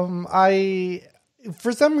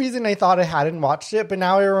 For some reason I thought I hadn't watched it, but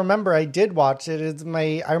now I remember I did watch it.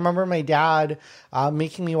 I remember my dad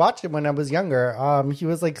making me watch it when I was younger. He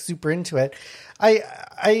was like super into it. I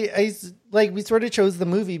like, we sort of chose the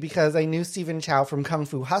movie because I knew Stephen Chow from Kung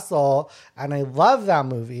Fu Hustle, and I love that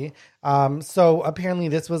movie. So apparently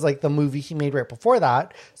this was like the movie he made right before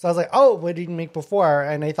that. So I was like, oh, what did he make before?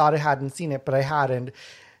 And I thought I hadn't seen it, but I hadn't.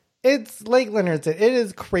 It's like Leonard said, it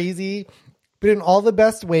is crazy, but in all the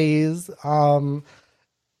best ways.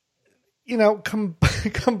 You know,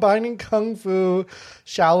 combining Kung Fu,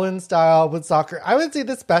 Shaolin style with soccer. I would say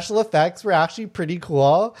the special effects were actually pretty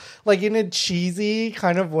cool, like in a cheesy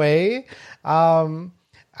kind of way. And,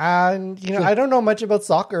 you know, I don't know much about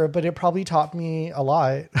soccer, but it probably taught me a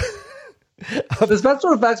lot. The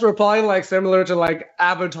special effects were probably like similar to like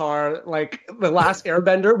Avatar, like The Last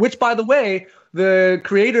Airbender, which, by the way, the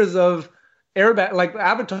creators of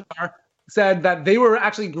Avatar said that they were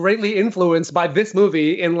actually greatly influenced by this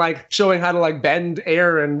movie in like showing how to like bend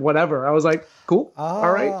air and whatever. I was like, cool.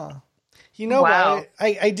 All right. You know what?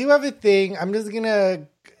 I do have a thing. I'm just going to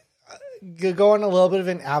go on a little bit of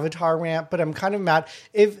an Avatar rant, but I'm kind of mad.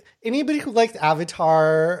 If anybody who likes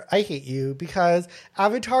Avatar, I hate you, because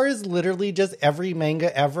Avatar is literally just every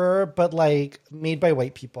manga ever, but like made by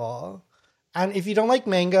white people. And if you don't like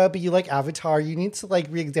manga, but you like Avatar, you need to like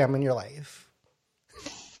re-examine your life.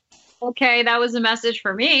 Okay, that was a message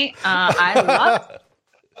for me. I love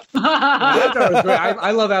Avatar is great. I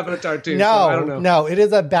love Avatar too. So I don't know. No, it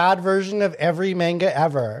is a bad version of every manga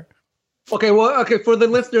ever. Okay, for the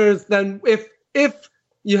listeners, then if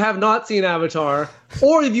you have not seen Avatar,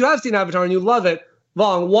 or if you have seen Avatar and you love it,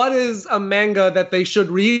 Vong, what is a manga that they should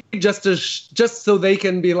read just so they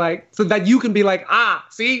can be like, so that you can be like,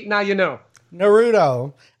 see, now you know.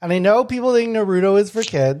 Naruto. And I know people think Naruto is for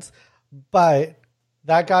kids, but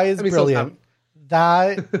that guy is brilliant.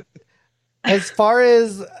 That as far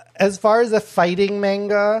as a fighting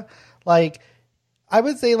manga, like I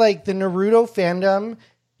would say like the Naruto fandom,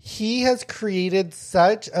 he has created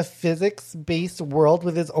such a physics-based world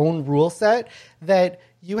with his own rule set that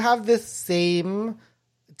you have this same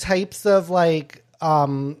types of like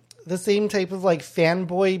the same type of like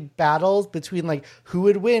fanboy battles between like who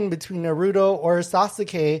would win between Naruto or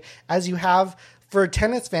Sasuke as you have for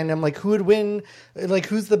tennis fandom, like who would win, like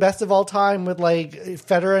who's the best of all time with like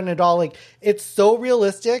Federer and Nadal. Like it's so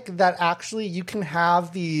realistic that actually you can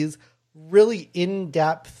have these really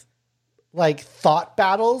in-depth like thought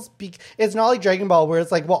battles. It's not like Dragon Ball where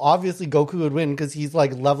it's like, well, obviously Goku would win because he's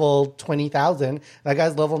like level 20,000. That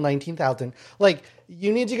guy's level 19,000. Like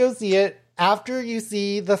you need to go see it. After you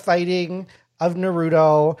see the fighting of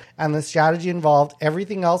Naruto and the strategy involved,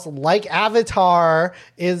 everything else like Avatar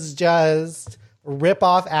is just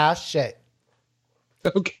rip-off ass shit.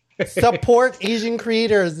 Okay. Support Asian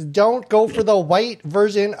creators. Don't go for the white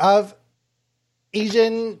version of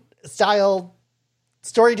Asian style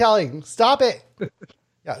storytelling. Stop it.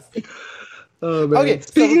 Yes. Oh, man. Okay.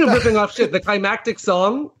 Speaking of ripping off shit, the climactic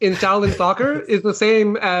song in Shaolin Soccer is the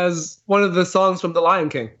same as one of the songs from The Lion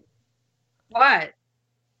King. What?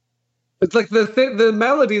 It's like the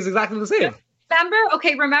melody is exactly the same.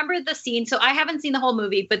 Remember the scene. So I haven't seen the whole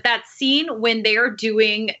movie, but that scene when they're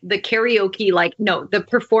doing the karaoke, the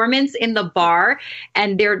performance in the bar,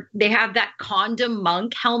 and they have that condom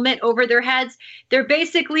monk helmet over their heads. They're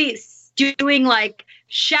basically doing like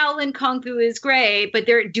Shaolin Kung Fu is great, but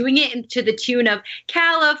they're doing it to the tune of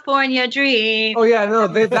California Dream. Oh yeah, no,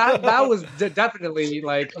 that was definitely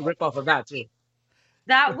like a ripoff of that too.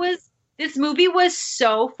 This movie was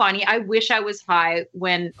so funny. I wish I was high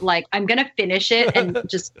when, like, I'm going to finish it and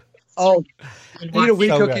just... eat a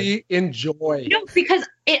wheat cookie, enjoy. Because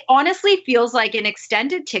it honestly feels like an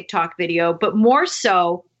extended TikTok video, but more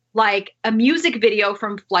so like a music video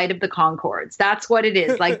from Flight of the Conchords. That's what it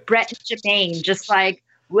is. Like Brett and Jermaine, just like,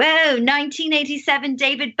 whoa, 1987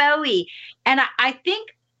 David Bowie. And I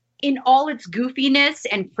think in all its goofiness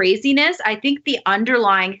and craziness, I think the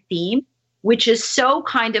underlying theme which is so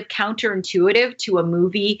kind of counterintuitive to a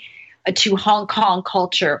movie, to Hong Kong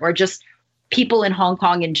culture, or just people in Hong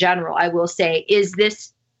Kong in general, I will say, is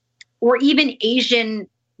this, or even Asian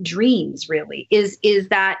dreams, really, is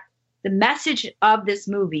that the message of this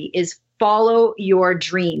movie is follow your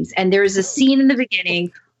dreams. And there's a scene in the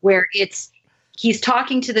beginning where he's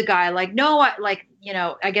talking to the guy like, no,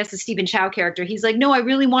 I guess the Stephen Chow character, he's like, no, I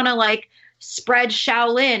really want to like spread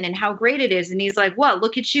Shaolin and how great it is. And he's like, what?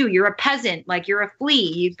 Look at you. You're a peasant. Like, you're a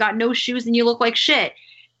flea. You've got no shoes and you look like shit.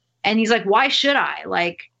 And he's like, why should I?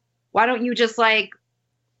 Like, why don't you just like,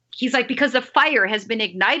 he's like, because the fire has been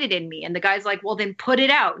ignited in me. And the guy's like, well, then put it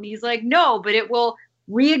out. And he's like, no, but it will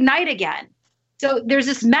reignite again. So there's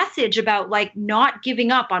this message about like not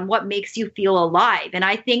giving up on what makes you feel alive. And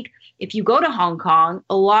I think if you go to Hong Kong,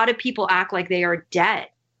 a lot of people act like they are dead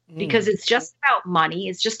because it's just about money.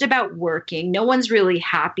 It's just about working. No one's really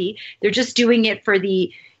happy. They're just doing it for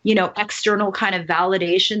the, external kind of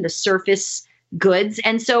validation, the surface goods.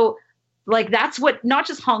 And so like, that's what, not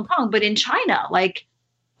just Hong Kong, but in China, like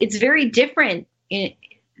it's very different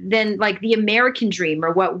than like the American dream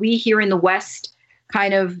or what we here in the West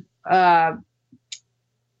kind of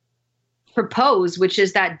propose, which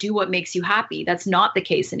is that do what makes you happy. That's not the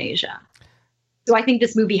case in Asia. So I think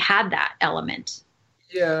this movie had that element.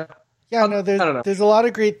 Yeah. Yeah, no, there's a lot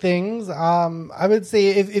of great things. I would say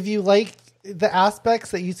if you like the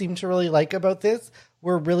aspects that you seem to really like about this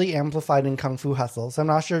were really amplified in Kung Fu Hustle. So I'm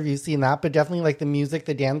not sure if you've seen that, but definitely like the music,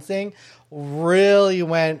 the dancing really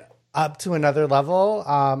went up to another level.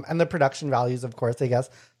 And the production values, of course, I guess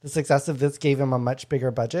the success of this gave him a much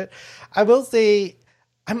bigger budget. I will say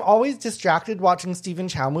I'm always distracted watching Stephen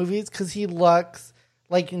Chow movies because he looks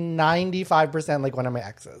like 95% like one of my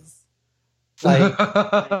exes. Like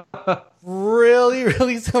really,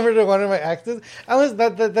 really similar to one of my exes. And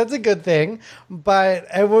that's a good thing. But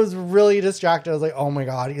I was really distracted. I was like, oh my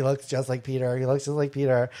God, he looks just like Peter. He looks just like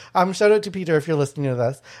Peter. Shout out to Peter if you're listening to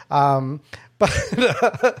this. But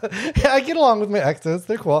I get along with my exes.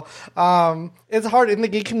 They're cool. It's hard in the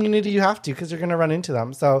gay community. You have to, because you're going to run into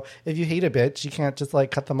them. So if you hate a bitch, you can't just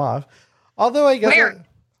like cut them off. Although I guess...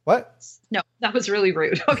 What? No, that was really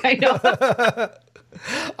rude. Okay, no.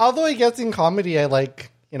 Although I guess in comedy, I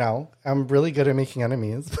like, I'm really good at making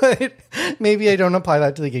enemies, but maybe I don't apply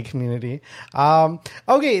that to the gay community.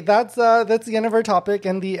 Okay, that's the end of our topic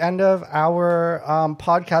and the end of our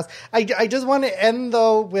podcast. I just want to end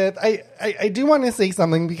though with, I do want to say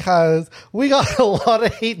something because we got a lot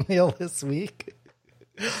of hate mail this week.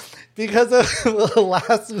 Because of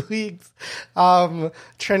last week's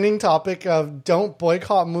trending topic of don't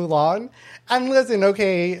boycott Mulan. And listen,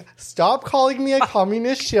 okay, stop calling me a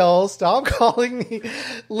communist shill. Stop calling me...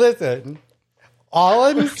 Listen, all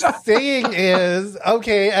I'm saying is,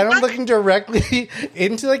 okay, and I'm looking directly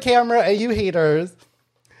into the camera at you haters.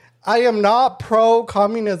 I am not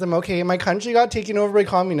pro-communism, okay? My country got taken over by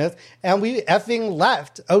communists, and we effing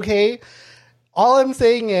left, okay? All I'm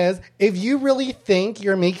saying is, if you really think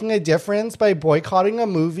you're making a difference by boycotting a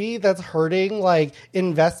movie that's hurting, like,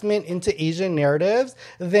 investment into Asian narratives,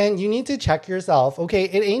 then you need to check yourself, okay?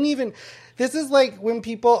 It ain't even... This is like when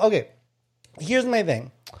people... Okay, here's my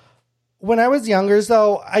thing. When I was younger,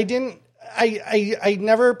 so I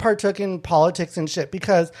never partook in politics and shit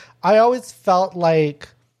because I always felt like...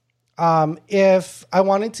 if I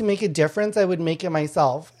wanted to make a difference, I would make it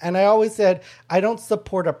myself. And I always said, I don't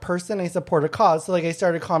support a person, I support a cause. So like I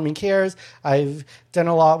started Common Cares. I've done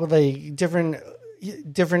a lot with like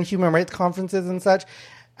different human rights conferences and such.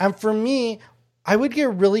 And for me, I would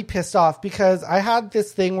get really pissed off because I had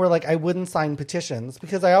this thing where like I wouldn't sign petitions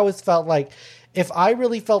because I always felt like if I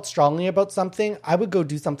really felt strongly about something, I would go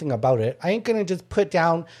do something about it. I ain't going to just put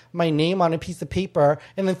down my name on a piece of paper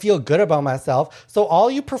and then feel good about myself. So all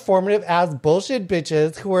you performative ass bullshit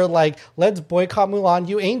bitches who are like, let's boycott Mulan,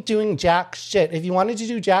 you ain't doing jack shit. If you wanted to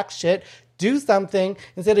do jack shit, do something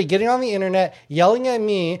instead of getting on the internet, yelling at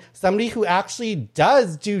me, somebody who actually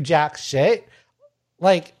does do jack shit.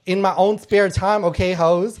 Like in my own spare time, okay,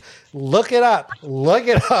 hoes, look it up.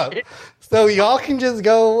 So y'all can just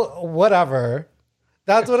go whatever.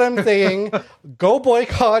 That's what I'm saying. Go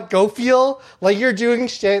boycott, go feel like you're doing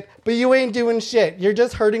shit, but you ain't doing shit. You're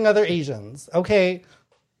just hurting other Asians, okay?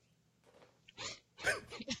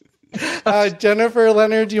 Jennifer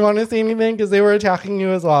Leonard, do you want to say anything? Because they were attacking you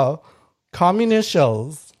as well. Communist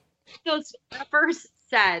shills. Those first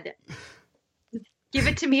said, give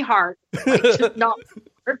it to me hard. Like, just not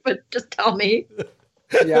hard, but just tell me.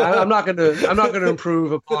 Yeah, I'm not gonna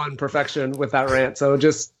improve upon perfection with that rant. So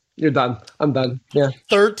just you're done. I'm done. Yeah.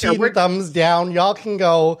 13 thumbs down. Y'all can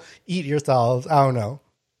go eat yourselves. I don't know.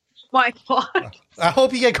 my God. I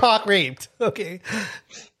hope you get cock raped. Okay.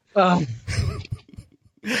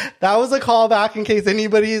 That was a callback in case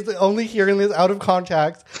anybody's only hearing this out of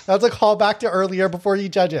context. That's a callback to earlier before you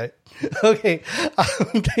judge it. Okay.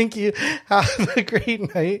 Thank you. Have a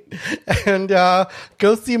great night. And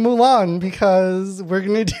go see Mulan because we're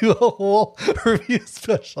going to do a whole review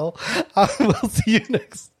special. We'll see you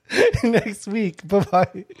next week.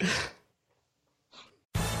 Bye-bye.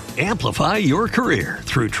 Amplify your career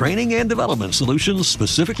through training and development solutions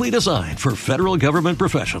specifically designed for federal government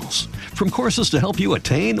professionals. From courses to help you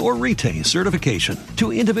attain or retain certification,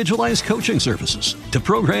 to individualized coaching services, to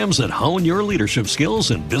programs that hone your leadership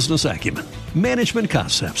skills and business acumen, Management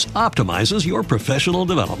Concepts optimizes your professional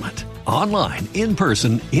development. Online, in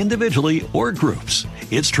person, individually, or groups,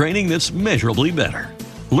 it's training that's measurably better.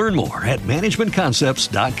 Learn more at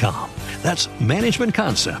managementconcepts.com. That's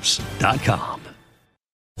managementconcepts.com.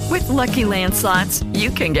 With Lucky Land Slots, you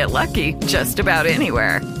can get lucky just about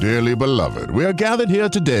anywhere. Dearly beloved, we are gathered here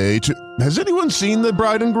today to... Has anyone seen the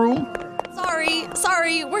bride and groom?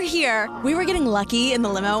 Sorry, we're here. We were getting lucky in the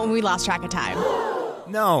limo and we lost track of time.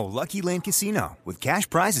 No, Lucky Land Casino, with cash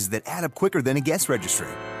prizes that add up quicker than a guest registry.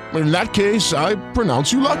 In that case, I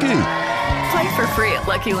pronounce you lucky. Play for free at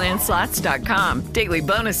LuckyLandSlots.com. Daily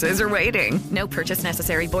bonuses are waiting. No purchase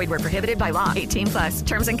necessary. Void where prohibited by law. 18+.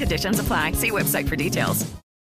 Terms and conditions apply. See website for details.